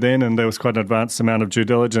months by then, and there was quite an advanced amount of due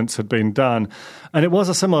diligence had been done. And it was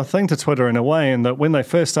a similar thing to Twitter in a way, in that when they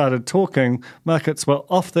first started talking, markets were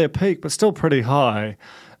off their peak, but still pretty high.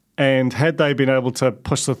 And had they been able to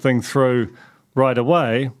push the thing through right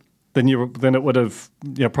away, then it would have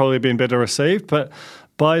probably been better received. But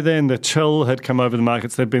by then, the chill had come over the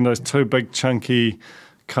markets. There'd been those two big chunky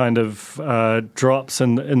kind of drops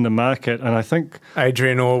in the market, and I think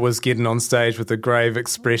Adrian Orr was getting on stage with a grave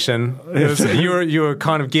expression. You were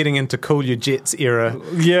kind of getting into cool your jets era.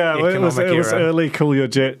 Yeah, it was early cool your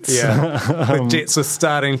jets. Yeah, the jets were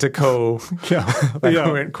starting to cool. They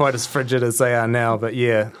weren't quite as frigid as they are now, but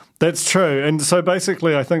yeah. That's true. And so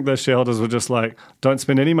basically I think the shareholders were just like, don't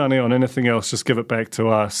spend any money on anything else, just give it back to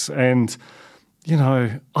us. And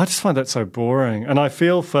I just find that so boring. And I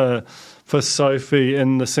feel for Sophie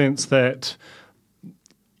in the sense that,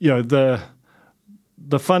 the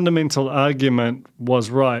fundamental argument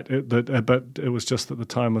was right, but it was just that the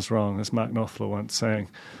time was wrong, as Mark Knopfler once saying.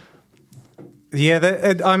 Yeah,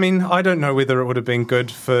 I don't know whether it would have been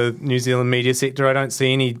good for New Zealand media sector. I don't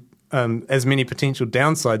see any as many potential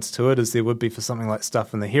downsides to it as there would be for something like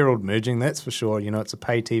Stuff and the Herald merging, that's for sure. It's a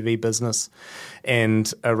pay TV business and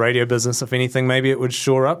a radio business. If anything, maybe it would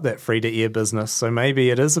shore up that free-to-air business. So maybe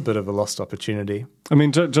it is a bit of a lost opportunity. I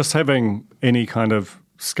mean, just having any kind of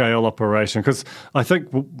scale operation, because I think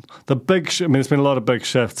there's been a lot of big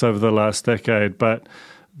shifts over the last decade, but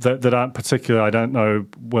that aren't particularly, I don't know,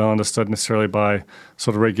 well understood necessarily by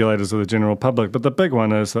sort of regulators or the general public. But the big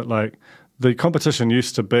one is that, the competition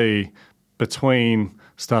used to be between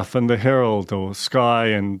Stuff and the Herald or Sky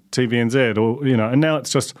and TVNZ, or and now it's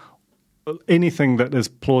just anything that is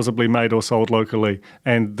plausibly made or sold locally,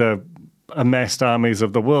 and the amassed armies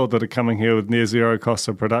of the world that are coming here with near zero cost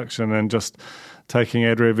of production and just taking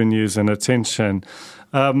ad revenues and attention.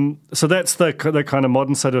 So that's the kind of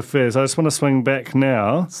modern state of affairs. I just want to swing back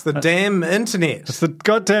now. It's the damn internet. It's the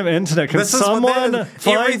goddamn internet. Can someone find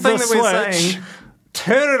the switch?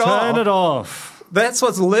 Turn it off. That's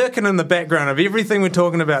what's lurking in the background of everything we're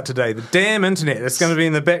talking about today. The damn internet. It's going to be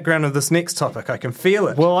in the background of this next topic. I can feel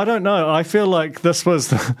it. Well, I don't know. I feel like this was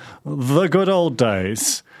the good old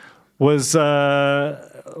days. Was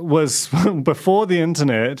before the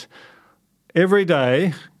internet. Every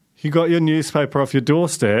day you got your newspaper off your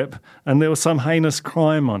doorstep and there was some heinous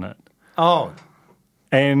crime on it. Oh,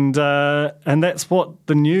 And that's what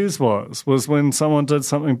the news was when someone did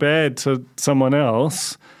something bad to someone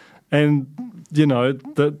else, and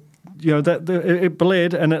that it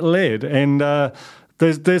bled and it led. And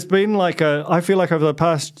there's been I feel like over the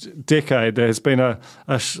past decade there's been a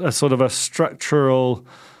sort of a structural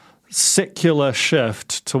secular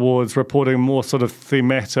shift towards reporting more sort of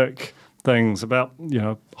thematic things about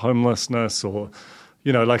homelessness or.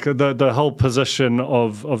 The whole position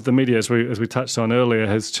of the media, as we touched on earlier,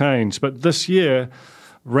 has changed. But this year,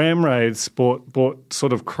 ram raids brought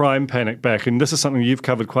sort of crime panic back, and this is something you've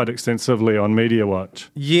covered quite extensively on Mediawatch.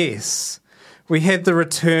 yes. We had the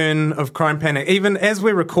return of crime panic. Even as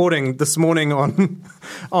we're recording this morning on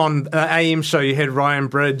AM show, you had Ryan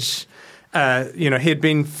Bridge. He had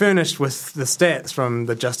been furnished with the stats from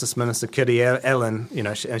the Justice Minister, Kitty Allen,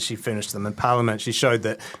 and she furnished them in Parliament. She showed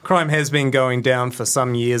that crime has been going down for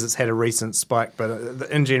some years. It's had a recent spike, but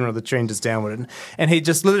in general, the trend is downward. And he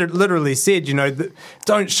just literally said,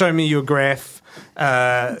 don't show me your graph.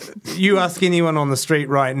 You ask anyone on the street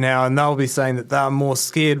right now, and they'll be saying that they're more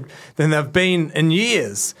scared than they've been in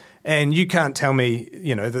years. And you can't tell me,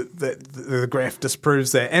 that the graph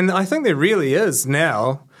disproves that. And I think there really is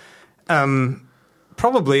now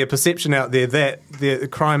probably a perception out there that the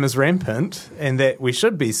crime is rampant and that we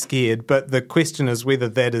should be scared, but the question is whether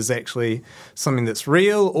that is actually something that's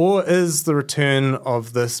real or is the return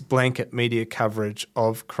of this blanket media coverage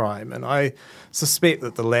of crime. And I suspect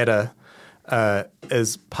that the latter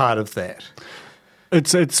is part of that.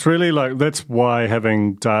 It's really that's why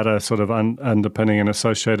having data sort of underpinning and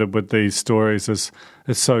associated with these stories is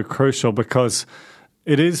so crucial, because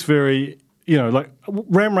it is very...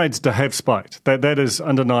 ram raids have spiked. That is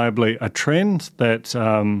undeniably a trend that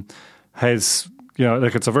has,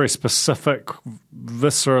 it's a very specific,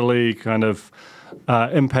 viscerally kind of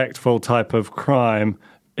impactful type of crime.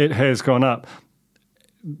 It has gone up.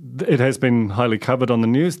 It has been highly covered on the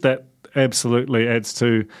news. That absolutely adds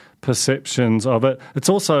to perceptions of it. It's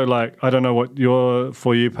also I don't know what your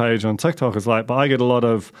For You page on TikTok is like, but I get a lot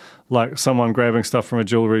of someone grabbing stuff from a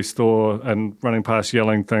jewelry store and running past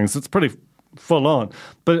yelling things. It's pretty full on,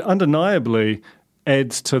 but undeniably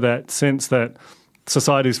adds to that sense that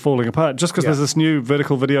society's falling apart just because there's this new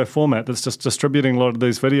vertical video format that's just distributing a lot of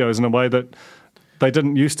these videos in a way that they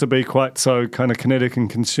didn't used to be quite so kind of kinetic and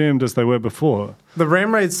consumed as they were before. The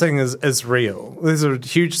ram raids thing is real. There's a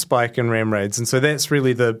huge spike in ram raids, and so that's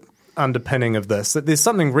really the underpinning of this, that there's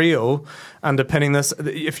something real underpinning this.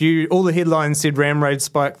 If all the headlines said ram raid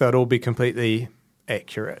spike, they'd all be completely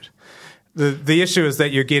accurate. The issue is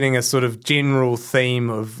that you're getting a sort of general theme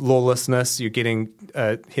of lawlessness. You're getting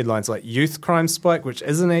headlines like youth crime spike, which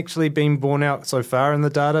isn't actually being borne out so far in the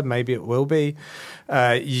data. Maybe it will be.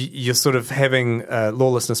 You're sort of having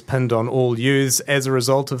lawlessness pinned on all youths as a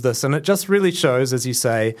result of this. And it just really shows, as you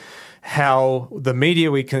say, how the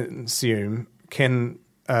media we consume can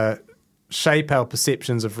shape our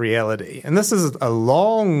perceptions of reality. And this is a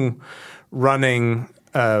long-running,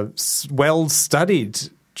 well-studied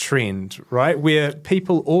trend, right, where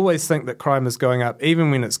people always think that crime is going up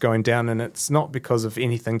even when it's going down, and it's not because of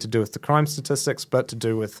anything to do with the crime statistics but to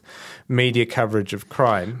do with media coverage of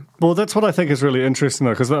crime. Well, that's what I think is really interesting,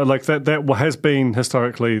 though, because that has been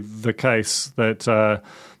historically the case, that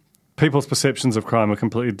people's perceptions of crime are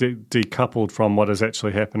completely decoupled from what is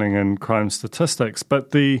actually happening in crime statistics.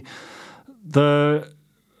 But the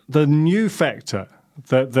new factor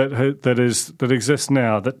that exists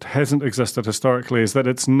now that hasn't existed historically is that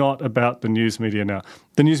it's not about the news media now.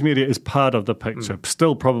 The news media is part of the picture,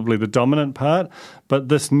 still probably the dominant part, but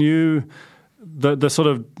this new, the sort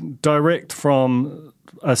of direct from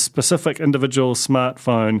a specific individual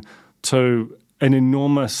smartphone to an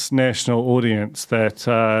enormous national audience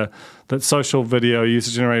that social video,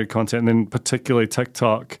 user-generated content, and then particularly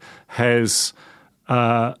TikTok has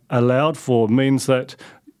allowed for, means that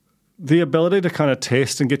the ability to kind of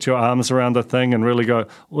test and get your arms around the thing and really go,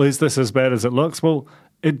 well, is this as bad as it looks? Well,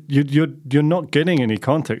 you're not getting any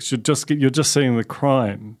context. You're just seeing the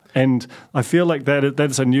crime, and I feel like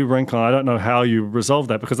that's a new wrinkle. I don't know how you resolve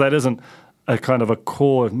that, because that isn't a kind of a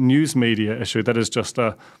core news media issue. That is just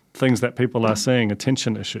things that people are seeing,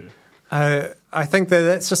 attention issue. I think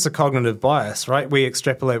that's just a cognitive bias, right? We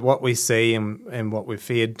extrapolate what we see and what we're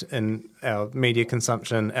fed in our media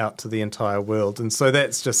consumption out to the entire world. And so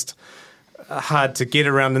that's just hard to get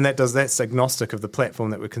around, and that's agnostic of the platform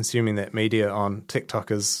that we're consuming that media on.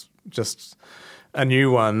 TikTok is just a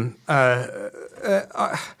new one.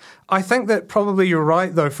 I think that probably you're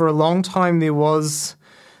right, though. For a long time there was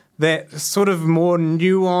that sort of more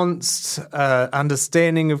nuanced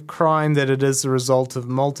understanding of crime, that it is the result of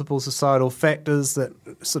multiple societal factors, that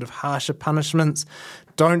sort of harsher punishments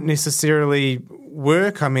don't necessarily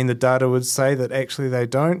work. I mean, the data would say that actually they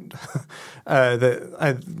don't.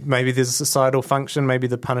 That maybe there's a societal function, maybe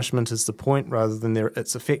the punishment is the point rather than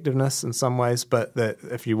its effectiveness in some ways, but that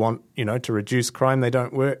if you want, to reduce crime, they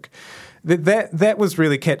don't work. That was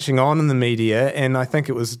really catching on in the media, and I think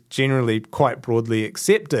it was generally quite broadly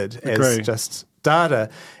accepted as just data.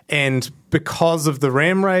 And because of the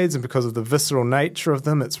ram raids and because of the visceral nature of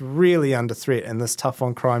them, it's really under threat. And this tough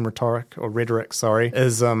on crime rhetoric,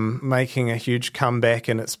 is making a huge comeback,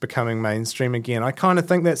 and it's becoming mainstream again. I kind of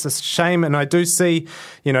think that's a shame, and I do see,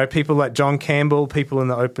 people like John Campbell, people in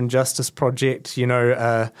the Open Justice Project,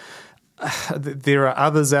 there are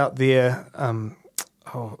others out there.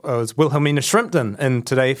 It's Wilhelmina Shrimpton in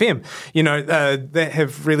Today FM, that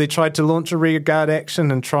have really tried to launch a rearguard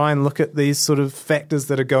action and try and look at these sort of factors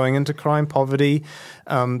that are going into crime, poverty,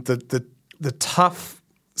 the tough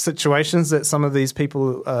situations that some of these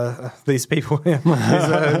people,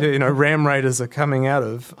 ram raiders are coming out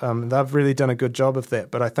of. They've really done a good job of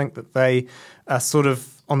that, but I think that they are sort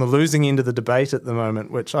of on the losing end of the debate at the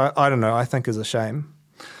moment, which I don't know, I think is a shame.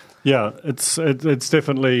 Yeah, it's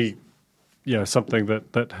definitely something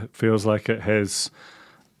that feels like it has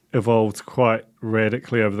evolved quite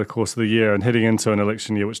radically over the course of the year, and heading into an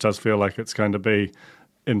election year, which does feel like it's going to be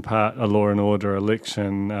in part a law and order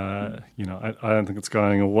election. I don't think it's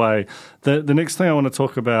going away. The next thing I want to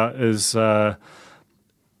talk about is, and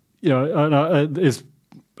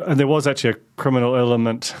there was actually a criminal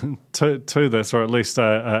element to this, or at least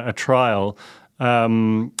a trial,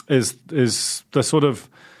 is the sort of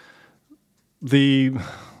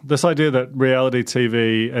this idea that reality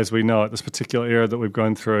TV, as we know it, this particular era that we've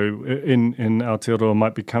gone through in Aotearoa,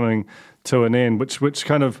 might be coming to an end, which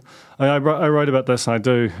kind of, I wrote about this, and I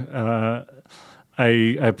do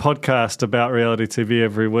a podcast about reality TV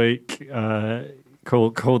every week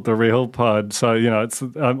called The Real Pod. So,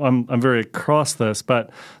 I'm very across this, but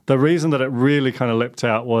the reason that it really kind of leapt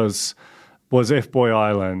out was F-Boy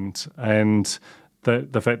Island, and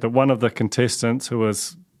the fact that one of the contestants, who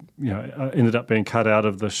was ended up being cut out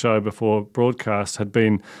of the show before broadcast, had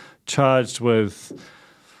been charged with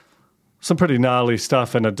some pretty gnarly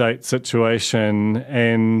stuff in a date situation,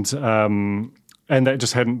 and that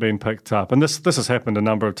just hadn't been picked up. And this has happened a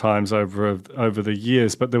number of times over the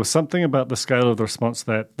years, but there was something about the scale of the response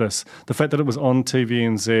the fact that it was on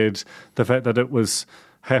TVNZ, the fact that it was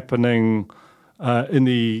happening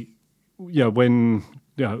with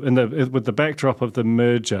the backdrop of the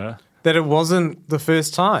merger. That it wasn't the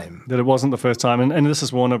first time. And this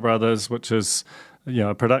is Warner Brothers, which is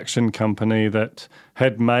a production company that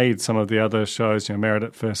had made some of the other shows. Married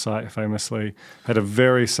at First Sight famously had a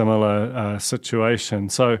very similar situation.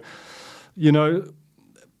 So,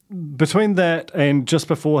 between that and just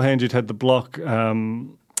beforehand, you'd had the block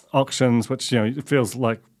auctions, which it feels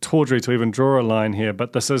like tawdry to even draw a line here,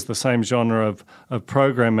 but this is the same genre of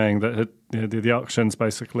programming that the auctions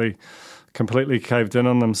basically completely caved in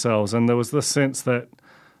on themselves. And there was this sense that,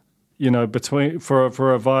 for a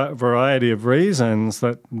variety of reasons,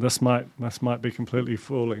 that this might be completely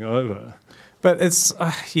falling over. But it's,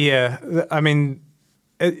 it's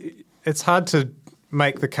hard to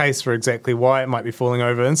make the case for exactly why it might be falling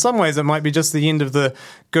over. In some ways, it might be just the end of the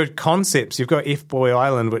good concepts. You've got F-Boy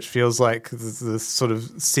Island, which feels like the sort of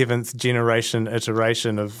seventh generation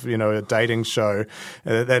iteration of, a dating show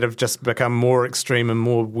that have just become more extreme and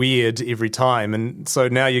more weird every time. And so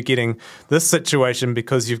now you're getting this situation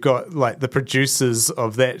because you've got like the producers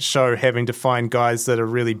of that show having to find guys that are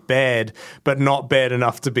really bad, but not bad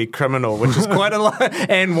enough to be criminal, which is quite a lot,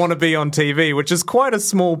 and want to be on TV, which is quite a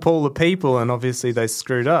small pool of people. And obviously they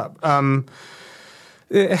screwed up.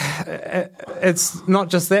 It's not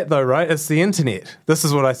just that though, right? It's the internet. This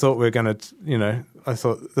is what I thought we were going to, I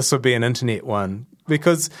thought this would be an internet one,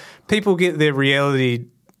 because people get their reality,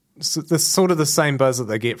 this sort of the same buzz that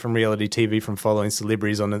they get from reality TV from following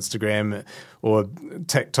celebrities on Instagram or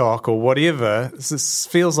TikTok or whatever. This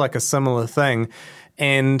feels like a similar thing.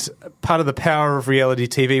 And part of the power of reality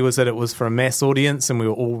TV was that it was for a mass audience, and we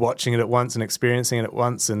were all watching it at once and experiencing it at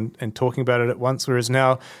once and talking about it at once. Whereas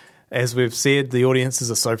now, as we've said, the audiences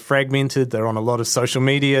are so fragmented. They're on a lot of social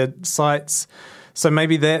media sites. So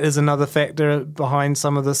maybe that is another factor behind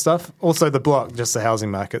some of this stuff. Also, the block, just the housing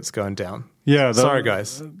market's going down. Yeah. Sorry,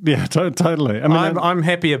 guys. Yeah, totally. I'm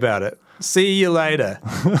happy about it. See you later.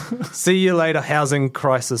 See you later, housing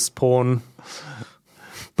crisis porn.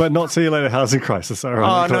 But not see you later, housing crisis.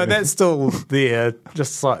 Oh, no, that's still there,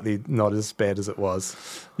 just slightly not as bad as it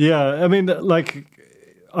was. Yeah,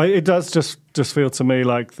 it does just feel to me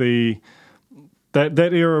like that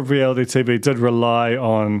era of reality TV did rely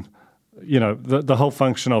on, the whole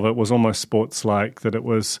function of it was almost sports-like, that it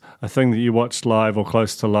was a thing that you watched live or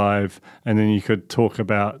close to live, and then you could talk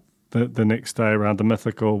about the next day around the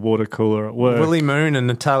mythical water cooler at work. Willie Moon and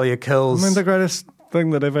Natalia Kills. I mean, the greatest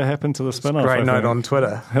thing that ever happened to the spin-off. Great night on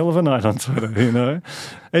Twitter. Hell of a night on Twitter,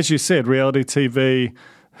 As you said, reality TV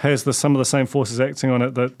has some of the same forces acting on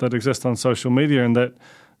it that exist on social media, and that,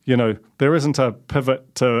 there isn't a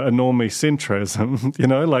pivot to a normie centrism,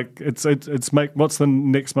 it's what's the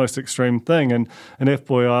next most extreme thing? And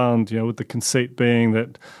F-Boy Island, with the conceit being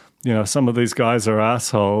that, some of these guys are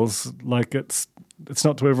assholes, like it's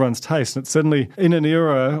not to everyone's taste. It's certainly in an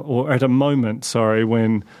era, or at a moment,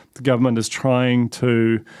 when the government is trying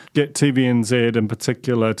to get TVNZ in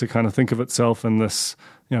particular to kind of think of itself in this,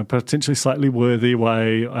 potentially slightly worthy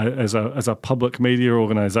way as a public media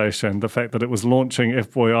organisation. The fact that it was launching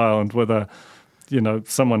F-Boy Island with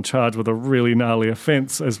someone charged with a really gnarly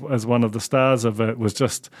offence as one of the stars of it was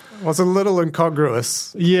just... was a little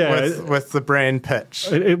incongruous with the brand pitch.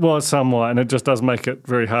 It was somewhat, and it just does make it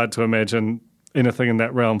very hard to imagine anything in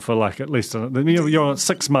that realm for at least you're on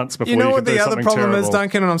 6 months before you can do something terrible. You know what the other problem is,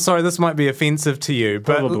 Duncan, and I'm sorry this might be offensive to you,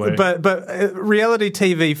 but reality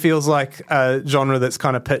TV feels like a genre that's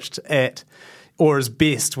kind of pitched at, or is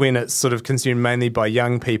best when it's sort of consumed mainly by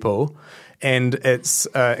young people, and it's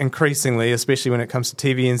increasingly, especially when it comes to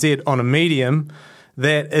TVNZ, on a medium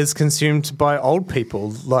that is consumed by old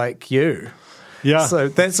people like you. Yeah. So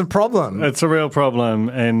that's a problem. It's a real problem.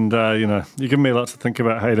 And, you give me a lot to think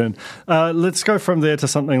about, Hayden. Let's go from there to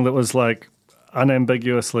something that was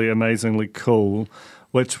unambiguously, amazingly cool,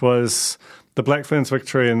 which was the Black Ferns'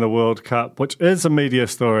 victory in the World Cup, which is a media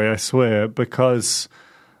story, I swear, because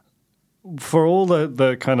for all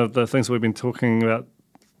the kind of the things we've been talking about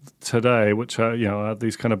today, which are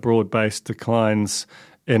these kind of broad-based declines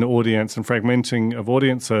in audience and fragmenting of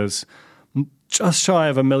audiences, just shy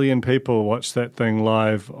of 1 million people watched that thing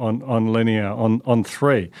live on linear, on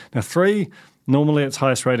 3. Now, 3, normally its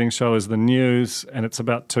highest rating show is The News, and it's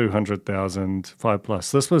about 200,000,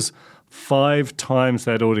 5+. This was 5 times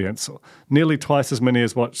that audience, nearly twice as many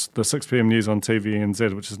as watched the 6 p.m. news on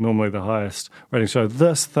TVNZ, which is normally the highest rating show.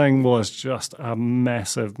 This thing was just a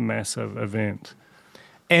massive, massive event.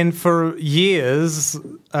 And for years,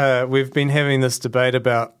 we've been having this debate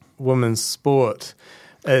about women's sport,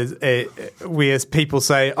 where people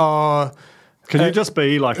say, can you just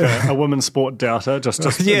be like a women's sport doubter? Just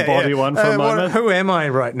embody one for a moment. Who am I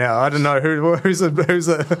right now? I don't know who's a.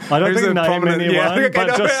 I don't think name anyone,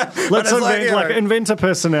 but let's invent a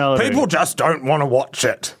personality. People just don't want to watch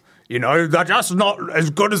it. They're just not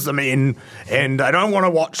as good as the men, and they don't want to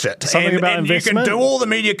watch it. Something about investment? You can do all the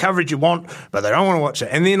media coverage you want, but they don't want to watch it.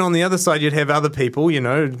 And then on the other side, you'd have other people,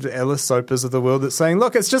 Alice Soapers of the world, that's saying,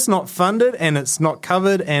 look, it's just not funded, and it's not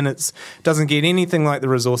covered, and it doesn't get anything like the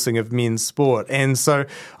resourcing of men's sport. And so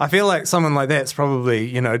I feel like someone like that's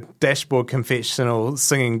probably, dashboard confessional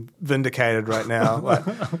singing Vindicated right now.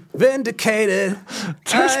 Vindicated.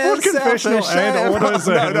 Dashboard confessional and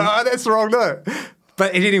AutoZone. No, that's wrong, no.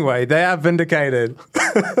 But anyway, they are vindicated.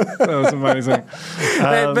 That was amazing.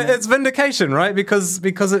 But it's vindication, right? Because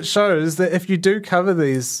it shows that if you do cover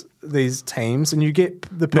these teams and you get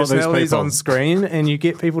the personalities on screen and you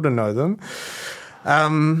get people to know them,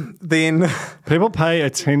 then people pay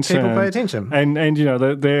attention. And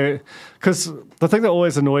they're because the thing that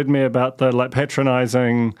always annoyed me about the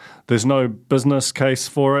patronising, there's no business case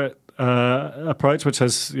for it approach, which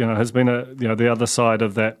has been the other side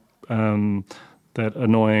of that. That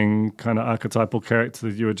annoying kind of archetypal character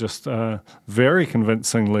that you were just very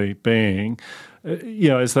convincingly being,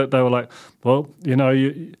 is that they were like, well,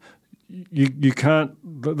 you can't,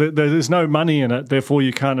 there's no money in it, therefore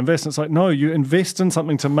you can't invest. And it's like, no, you invest in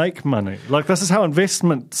something to make money. This is how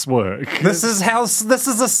investments work. This is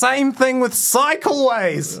the same thing with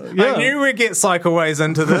cycleways. I knew we'd get cycleways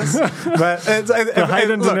into this, but the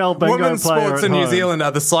Hayden Donnell bingo women's player sports in New Zealand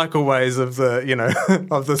are the cycleways of the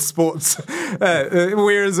of the sports,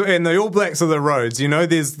 whereas in the All Blacks are the roads.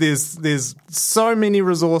 There's so many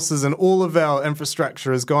resources, and all of our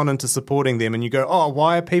infrastructure has gone into supporting them. And you go, oh,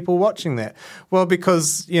 why are people watching that? Well,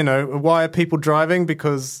 because, why are people driving?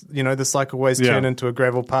 Because, the cycleways turn into a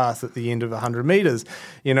gravel path at the end of 100 metres.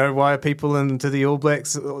 Why are people into the All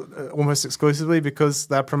Blacks almost exclusively? Because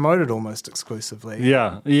they're promoted almost exclusively.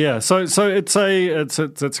 Yeah. So it's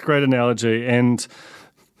a great analogy. And,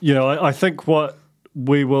 I think what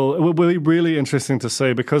will be really interesting to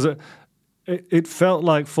see, because it felt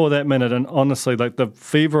like for that minute, and honestly, like the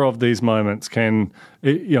fever of these moments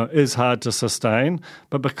is hard to sustain.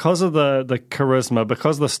 But because of the charisma,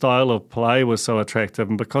 because the style of play was so attractive,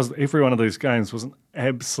 and because every one of these games was an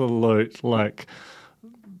absolute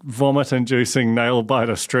vomit-inducing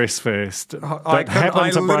nail-biter stress fest that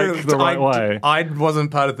happened to break the right way. I wasn't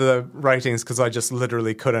part of the ratings because I just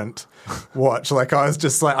literally couldn't watch.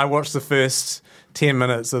 I watched the first 10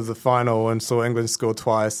 minutes of the final and saw England score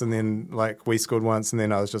twice, and then we scored once, and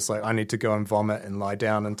then I was just like, I need to go and vomit and lie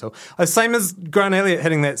down until same as Grant Elliott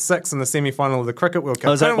hitting that 6 in the semi-final of the Cricket World Cup.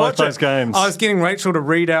 I was at both those games. I was getting Rachel to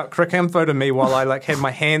read out cricket info to me while I had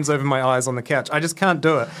my hands over my eyes on the couch. I just can't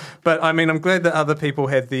do it. But I mean, I'm glad that other people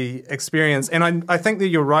had the experience, and I think that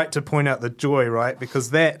you're right to point out the joy, right? Because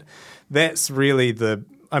that's really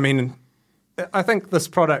I think this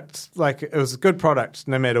product, it was a good product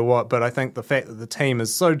no matter what, but I think the fact that the team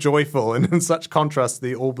is so joyful and in such contrast to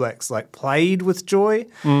the All Blacks, played with joy,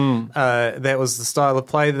 that was the style of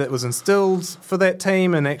play that was instilled for that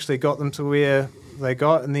team and actually got them to where they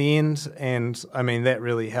got in the end, and I mean, that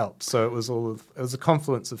really helped. So it was a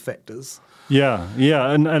confluence of factors. Yeah,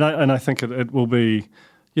 and I think it will be,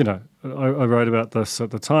 I wrote about this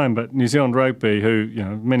at the time, but New Zealand Rugby, who,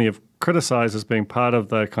 many have criticised as being part of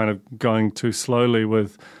the kind of going too slowly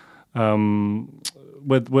with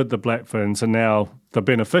the Black Ferns, and now the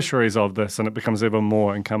beneficiaries of this, and it becomes even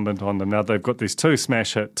more incumbent on them. Now they've got these two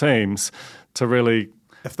smash hit teams to really,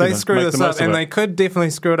 if they screw this up, and they could definitely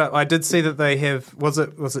screw it up. I did see that they have, was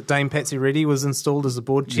it Dame Patsy Reddy was installed as a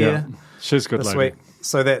board chair? Yeah, she's good this lady. week.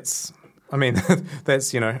 So that's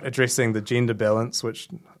addressing the gender balance, which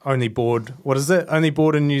only board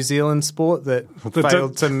in New Zealand sport that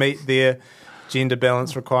failed to meet their gender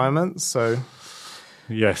balance requirements. So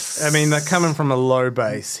yes, I mean, they're coming from a low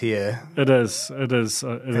base here. It is,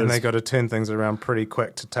 and they got to turn things around pretty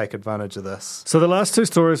quick to take advantage of this. So the last two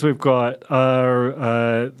stories we've got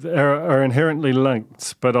are inherently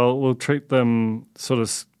linked, but we'll treat them sort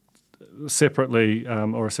of separately,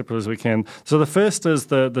 or as separate as we can. So the first is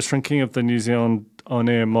the shrinking of the New Zealand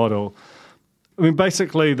on-air model. I mean,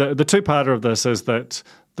 basically, the two-parter of this is that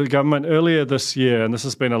the government earlier this year, and this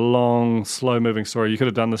has been a long, slow-moving story, you could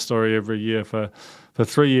have done this story every year for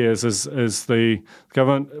 3 years, is the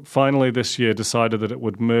government finally this year decided that it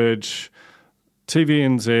would merge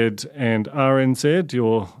TVNZ and RNZ,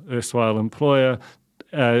 your erstwhile employer,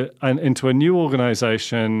 and into a new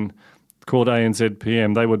organisation called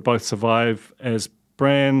ANZPM. They would both survive as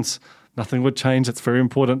brands. Nothing would change. It's very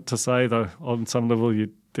important to say, though, on some level you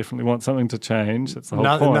definitely want something to change. That's the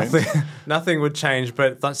whole point. Nothing would change,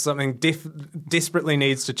 but that's something desperately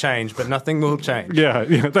needs to change, but nothing will change. Yeah.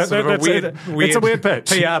 It's a weird pitch.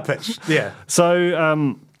 PR pitch, yeah.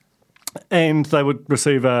 So, and they would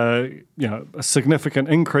receive a significant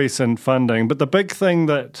increase in funding. But the big thing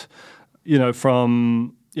that,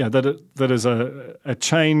 that is a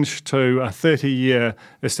change to a 30-year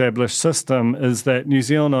established system is that New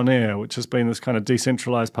Zealand On Air, which has been this kind of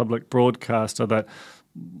decentralised public broadcaster that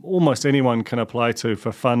almost anyone can apply to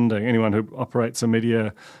for funding, anyone who operates a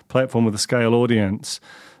media platform with a scale audience,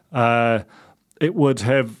 it would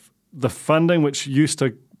have the funding which it used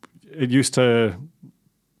to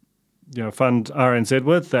fund RNZ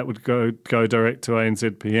with, that would go direct to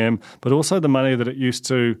ANZPM, but also the money that it used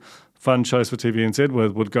to fund shows for TVNZ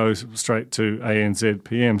with would go straight to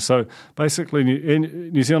ANZPM. So basically,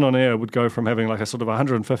 New Zealand On Air would go from having like a sort of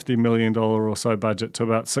 $150 million or so budget to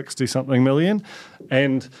about 60-something million.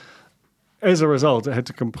 And as a result, it had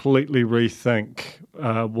to completely rethink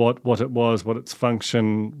what it was, what its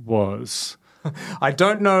function was. I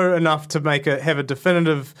don't know enough to have a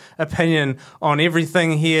definitive opinion on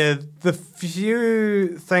everything here. The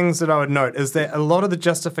few things that I would note is that a lot of the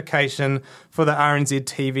justification for the RNZ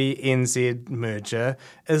TVNZ merger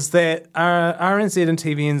is that RNZ and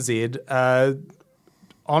TVNZ,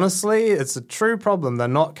 honestly, it's a true problem. They're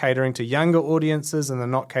not catering to younger audiences and they're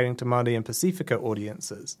not catering to Māori and Pacifica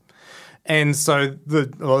audiences. And so a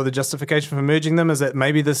lot of the justification for merging them is that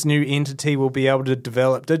maybe this new entity will be able to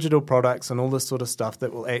develop digital products and all this sort of stuff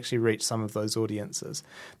that will actually reach some of those audiences.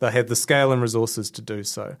 They'll have the scale and resources to do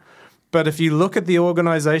so. But if you look at the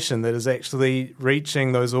organisation that is actually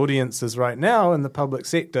reaching those audiences right now in the public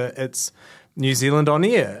sector, it's New Zealand On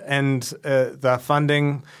Air. And they're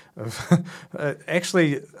funding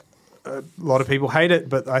actually... A lot of people hate it,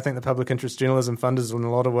 but I think the Public Interest Journalism Fund is in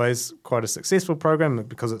a lot of ways quite a successful program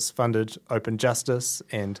because it's funded open justice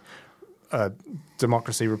and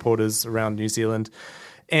democracy reporters around New Zealand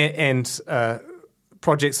and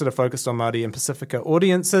projects that are focused on Māori and Pacifica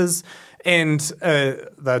audiences. And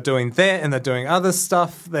they're doing that and they're doing other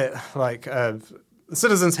stuff that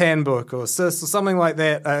Citizen's Handbook or CIS or something like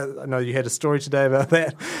that. I know you had a story today about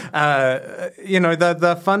that.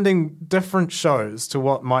 They're funding different shows to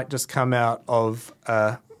what might just come out of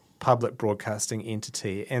a public broadcasting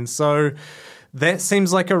entity. And so that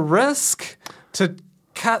seems like a risk to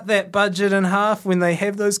cut that budget in half when they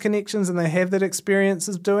have those connections and they have that experience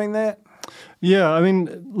of doing that. Yeah, I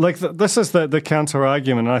mean, this is the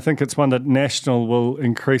counter-argument, and I think it's one that National will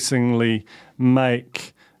increasingly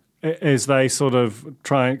make as they sort of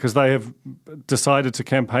try, because they have decided to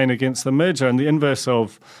campaign against the merger, and the inverse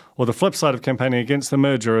of, or the flip side of campaigning against the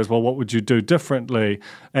merger is, well, what would you do differently?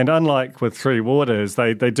 And unlike with Three Waters,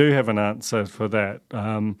 they do have an answer for that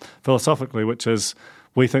philosophically, which is,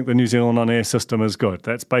 we think the New Zealand on-air system is good.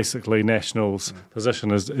 That's basically National's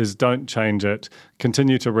position is don't change it,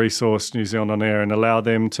 continue to resource New Zealand on-air and allow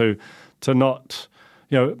them to not,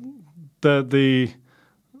 the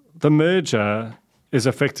merger is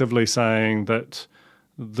effectively saying that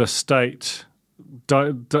the state,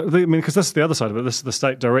 because this is the other side of it, this is the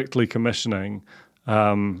state directly commissioning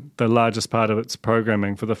the largest part of its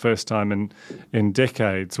programming for the first time in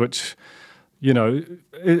decades, which,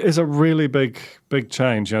 is a really big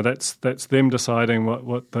change. That's them deciding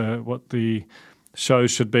what the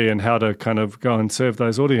shows should be and how to kind of go and serve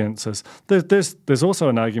those audiences. There's also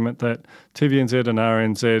an argument that TVNZ and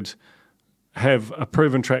RNZ have a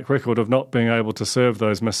proven track record of not being able to serve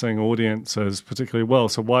those missing audiences particularly well.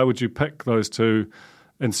 So why would you pick those two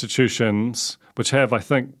institutions, which have, I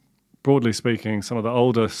think, broadly speaking, some of the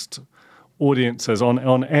oldest audiences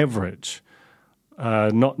on average,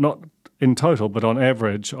 not in total, but on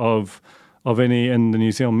average of any in the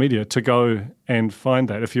New Zealand media, to go and find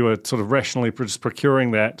that? If you were sort of rationally just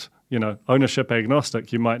procuring that, ownership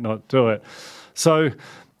agnostic, you might not do it. So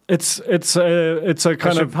it's a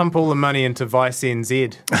kind of pump all the money into Vice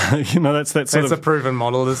NZ. That's a proven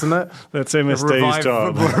model, isn't it? That's MSD's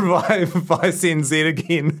job. Revive Vice NZ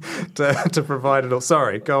again to provide it all.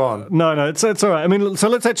 Sorry, go on. No, it's all right. I mean, so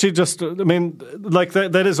let's actually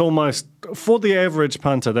that is almost, for the average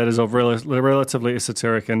punter, that is of relatively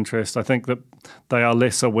esoteric interest. I think that they are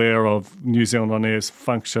less aware of New Zealand On Air's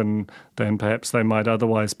function than perhaps they might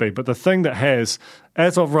otherwise be. But the thing that has,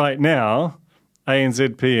 as of right now,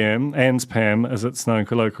 ANZPM, ANZPAM as it's known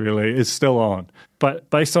colloquially, is still on. But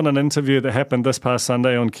based on an interview that happened this past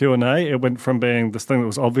Sunday on Q&A, it went from being this thing that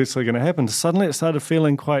was obviously going to happen to suddenly it started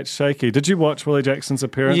feeling quite shaky. Did you watch Willie Jackson's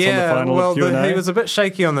appearance on the final of Q&A? He was a bit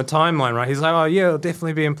shaky on the timeline, right? He's like, oh yeah, it'll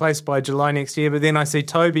definitely be in place by July next year. But then I see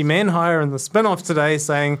Toby Manhire in the spin-off today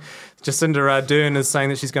saying Jacinda Ardern is saying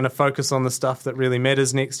that she's going to focus on the stuff that really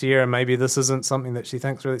matters next year, and maybe this isn't something that she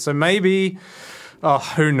thinks really. So maybe... Oh,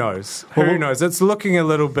 who knows? Who knows? It's looking a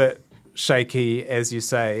little bit shaky, as you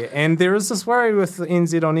say. And there is this worry with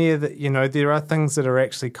NZ On Air that, there are things that are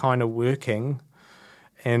actually kind of working.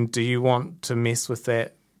 And do you want to mess with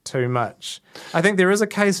that too much? I think there is a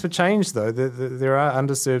case for change, though. There are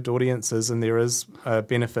underserved audiences and there is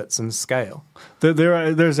benefits in scale.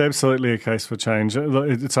 There's absolutely a case for change.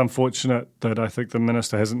 It's unfortunate that I think the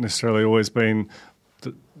Minister hasn't necessarily always been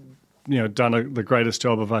done the greatest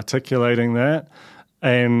job of articulating that.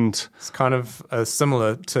 And it's kind of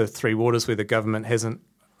similar to Three Waters, where the government hasn't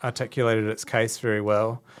articulated its case very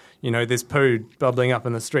well. There's poo bubbling up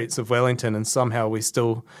in the streets of Wellington, and somehow we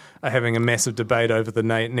still are having a massive debate over the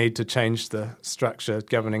need to change the structure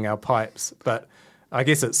governing our pipes. But I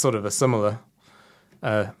guess it's sort of a similar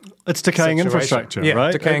it's decaying situation. Infrastructure, yeah,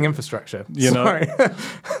 right? Decaying infrastructure. Sorry.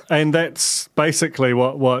 And that's basically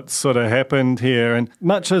what sort of happened here. And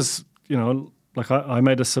much as, I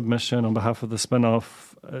made a submission on behalf of the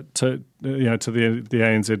spin-off to the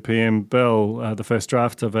ANZPM bill, the first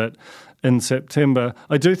draft of it, in September.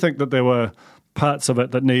 I do think that there were parts of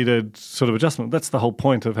it that needed sort of adjustment. That's the whole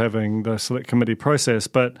point of having the select committee process.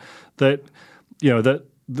 But that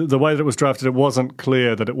the way that it was drafted, it wasn't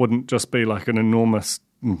clear that it wouldn't just be like an enormous,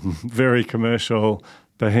 very commercial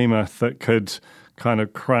behemoth that could kind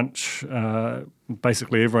of crunch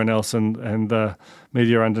basically everyone else and the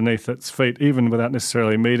media underneath its feet, even without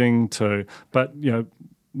necessarily meeting to. But,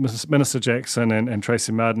 Minister Jackson and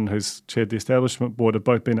Tracy Martin, who's chaired the Establishment Board, have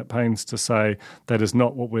both been at pains to say that is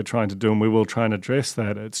not what we're trying to do, and we will try and address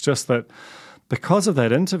that. It's just that because of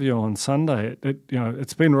that interview on Sunday,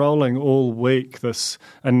 it's been rolling all week.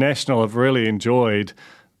 And National have really enjoyed.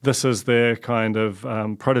 This is their kind of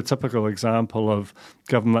prototypical example of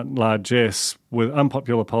government largesse with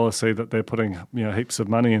unpopular policy that they're putting heaps of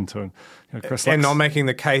money into. And not making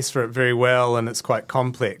the case for it very well, and it's quite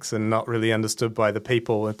complex and not really understood by the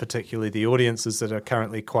people, and particularly the audiences that are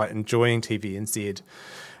currently quite enjoying TVNZ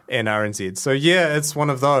and RNZ. So, yeah, it's one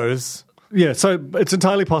of those. Yeah, so it's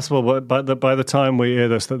entirely possible, but that by the time we air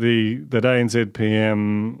this, that ANZ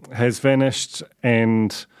PM has vanished,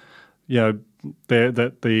 and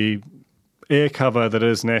that the air cover that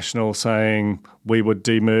is national saying we would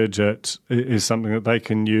demerge it is something that they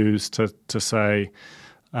can use to say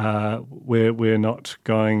we're not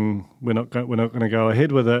going to go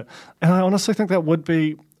ahead with it. And I honestly think that would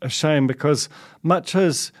be a shame, because much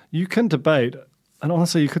as you can debate, and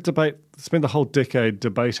honestly you could spend the whole decade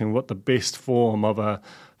debating what the best form of a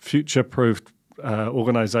future-proofed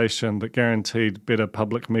organisation that guaranteed better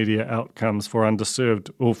public media outcomes for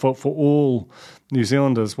underserved, or for all New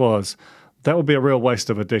Zealanders was. That would be a real waste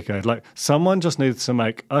of a decade. Like, someone just needs to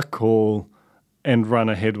make a call and run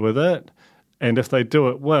ahead with it. And if they do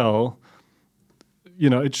it well,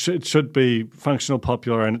 it should be functional,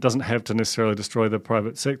 popular, and it doesn't have to necessarily destroy the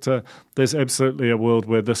private sector. There's absolutely a world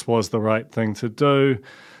where this was the right thing to do.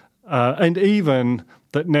 And even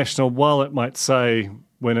that National, while it might say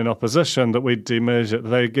when in opposition that we'd demerge it,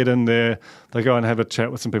 they get in there, they go and have a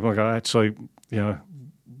chat with some people and go, actually,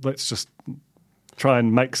 let's just try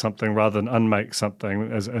and make something rather than unmake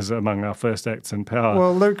something as among our first acts in power.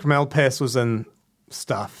 Well, Luke Malpass was in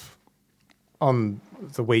Stuff on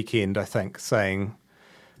the weekend, I think, saying,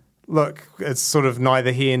 look, it's sort of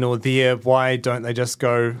neither here nor there. Why don't they just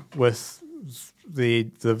go with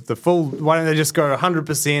the full, why don't they just go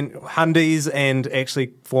 100% Hundies and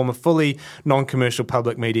actually form a fully non-commercial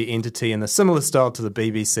public media entity in a similar style to the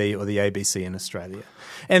BBC or the ABC in Australia?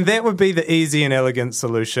 And that would be the easy and elegant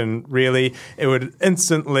solution, really. It would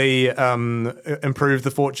instantly improve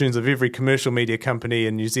the fortunes of every commercial media company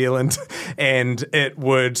in New Zealand, and it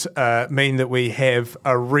would mean that we have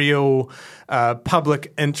a real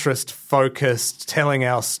public interest-focused, telling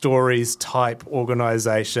our stories type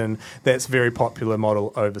organisation that's very popular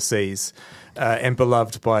model overseas and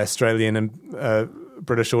beloved by Australian and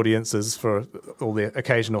British audiences for all their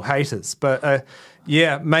occasional haters. But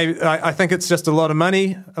maybe I think it's just a lot of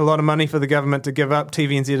money for the government to give up.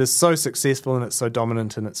 TVNZ is so successful and it's so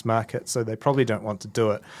dominant in its market, so they probably don't want to do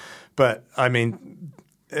it. But, I mean,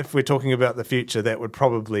 if we're talking about the future, that would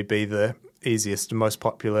probably be the easiest and most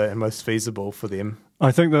popular and most feasible for them.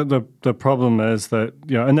 I think that the problem is that,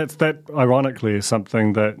 and that ironically is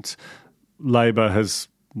something that Labour has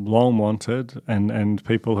long wanted, and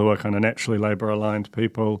people who are kind of naturally Labour-aligned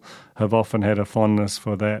people have often had a fondness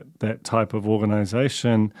for that type of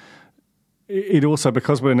organisation. It also,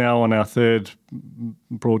 because we're now on our third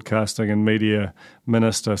broadcasting and media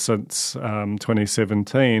minister since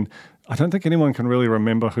 2017, I don't think anyone can really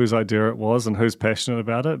remember whose idea it was and who's passionate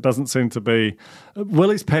about it. It doesn't seem to be...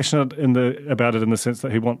 Willie's passionate about it in the sense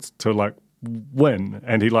that he wants to win,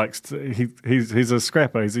 and he's a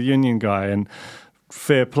scrapper, he's a union guy, and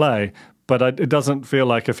fair play, but it doesn't feel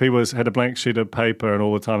like if he had a blank sheet of paper and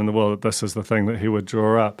all the time in the world that this is the thing that he would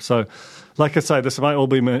draw up. So, like I say, this might all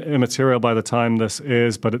be immaterial by the time this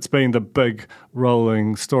airs, but it's been the big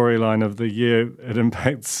rolling storyline of the year. It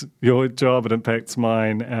impacts your job, it impacts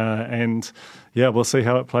mine, and we'll see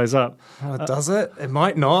how it plays up. Does it? It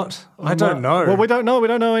might not. I don't know. Well, we don't know. We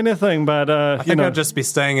don't know anything, but I think I'll just be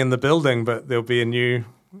staying in the building, but there'll be a new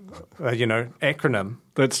acronym.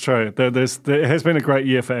 That's true. There has been a great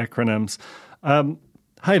year for acronyms.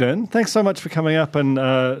 Hayden, thanks so much for coming up and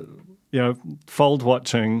fold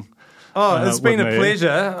watching. Oh, it's been a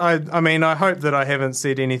pleasure. I mean, I hope that I haven't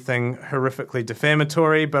said anything horrifically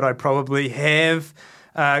defamatory, but I probably have.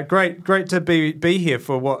 Great to be here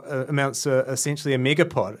for what amounts to essentially a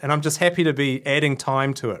megapod, and I'm just happy to be adding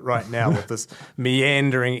time to it right now with this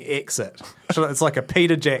meandering exit. It's like a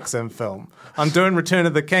Peter Jackson film. I'm doing Return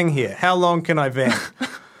of the King here. How long can I vamp?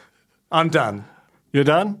 I'm done. You're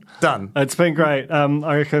done? Done. It's been great.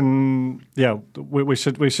 I reckon, we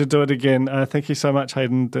should do it again. Thank you so much,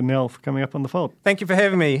 Hayden Donnell, for coming up on The Fold. Thank you for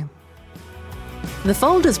having me. The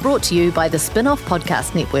Fold is brought to you by the Spin-Off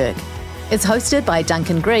Podcast Network. It's hosted by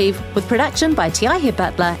Duncan Grieve, with production by Tiahe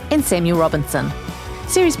Butler and Samuel Robinson.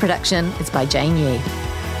 Series production is by Jane Yee.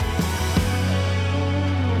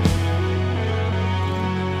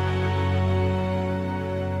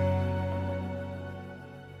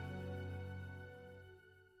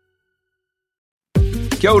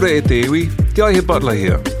 Kia ora e te iwi, Tiahe Butler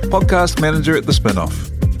here, podcast manager at The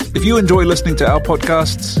Spin-Off. If you enjoy listening to our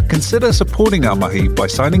podcasts, consider supporting our mahi by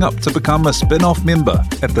signing up to become a Spin-Off member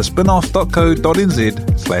at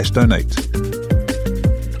thespinoff.co.nz/donate.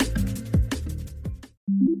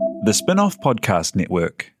 The Spin-Off Podcast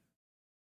Network.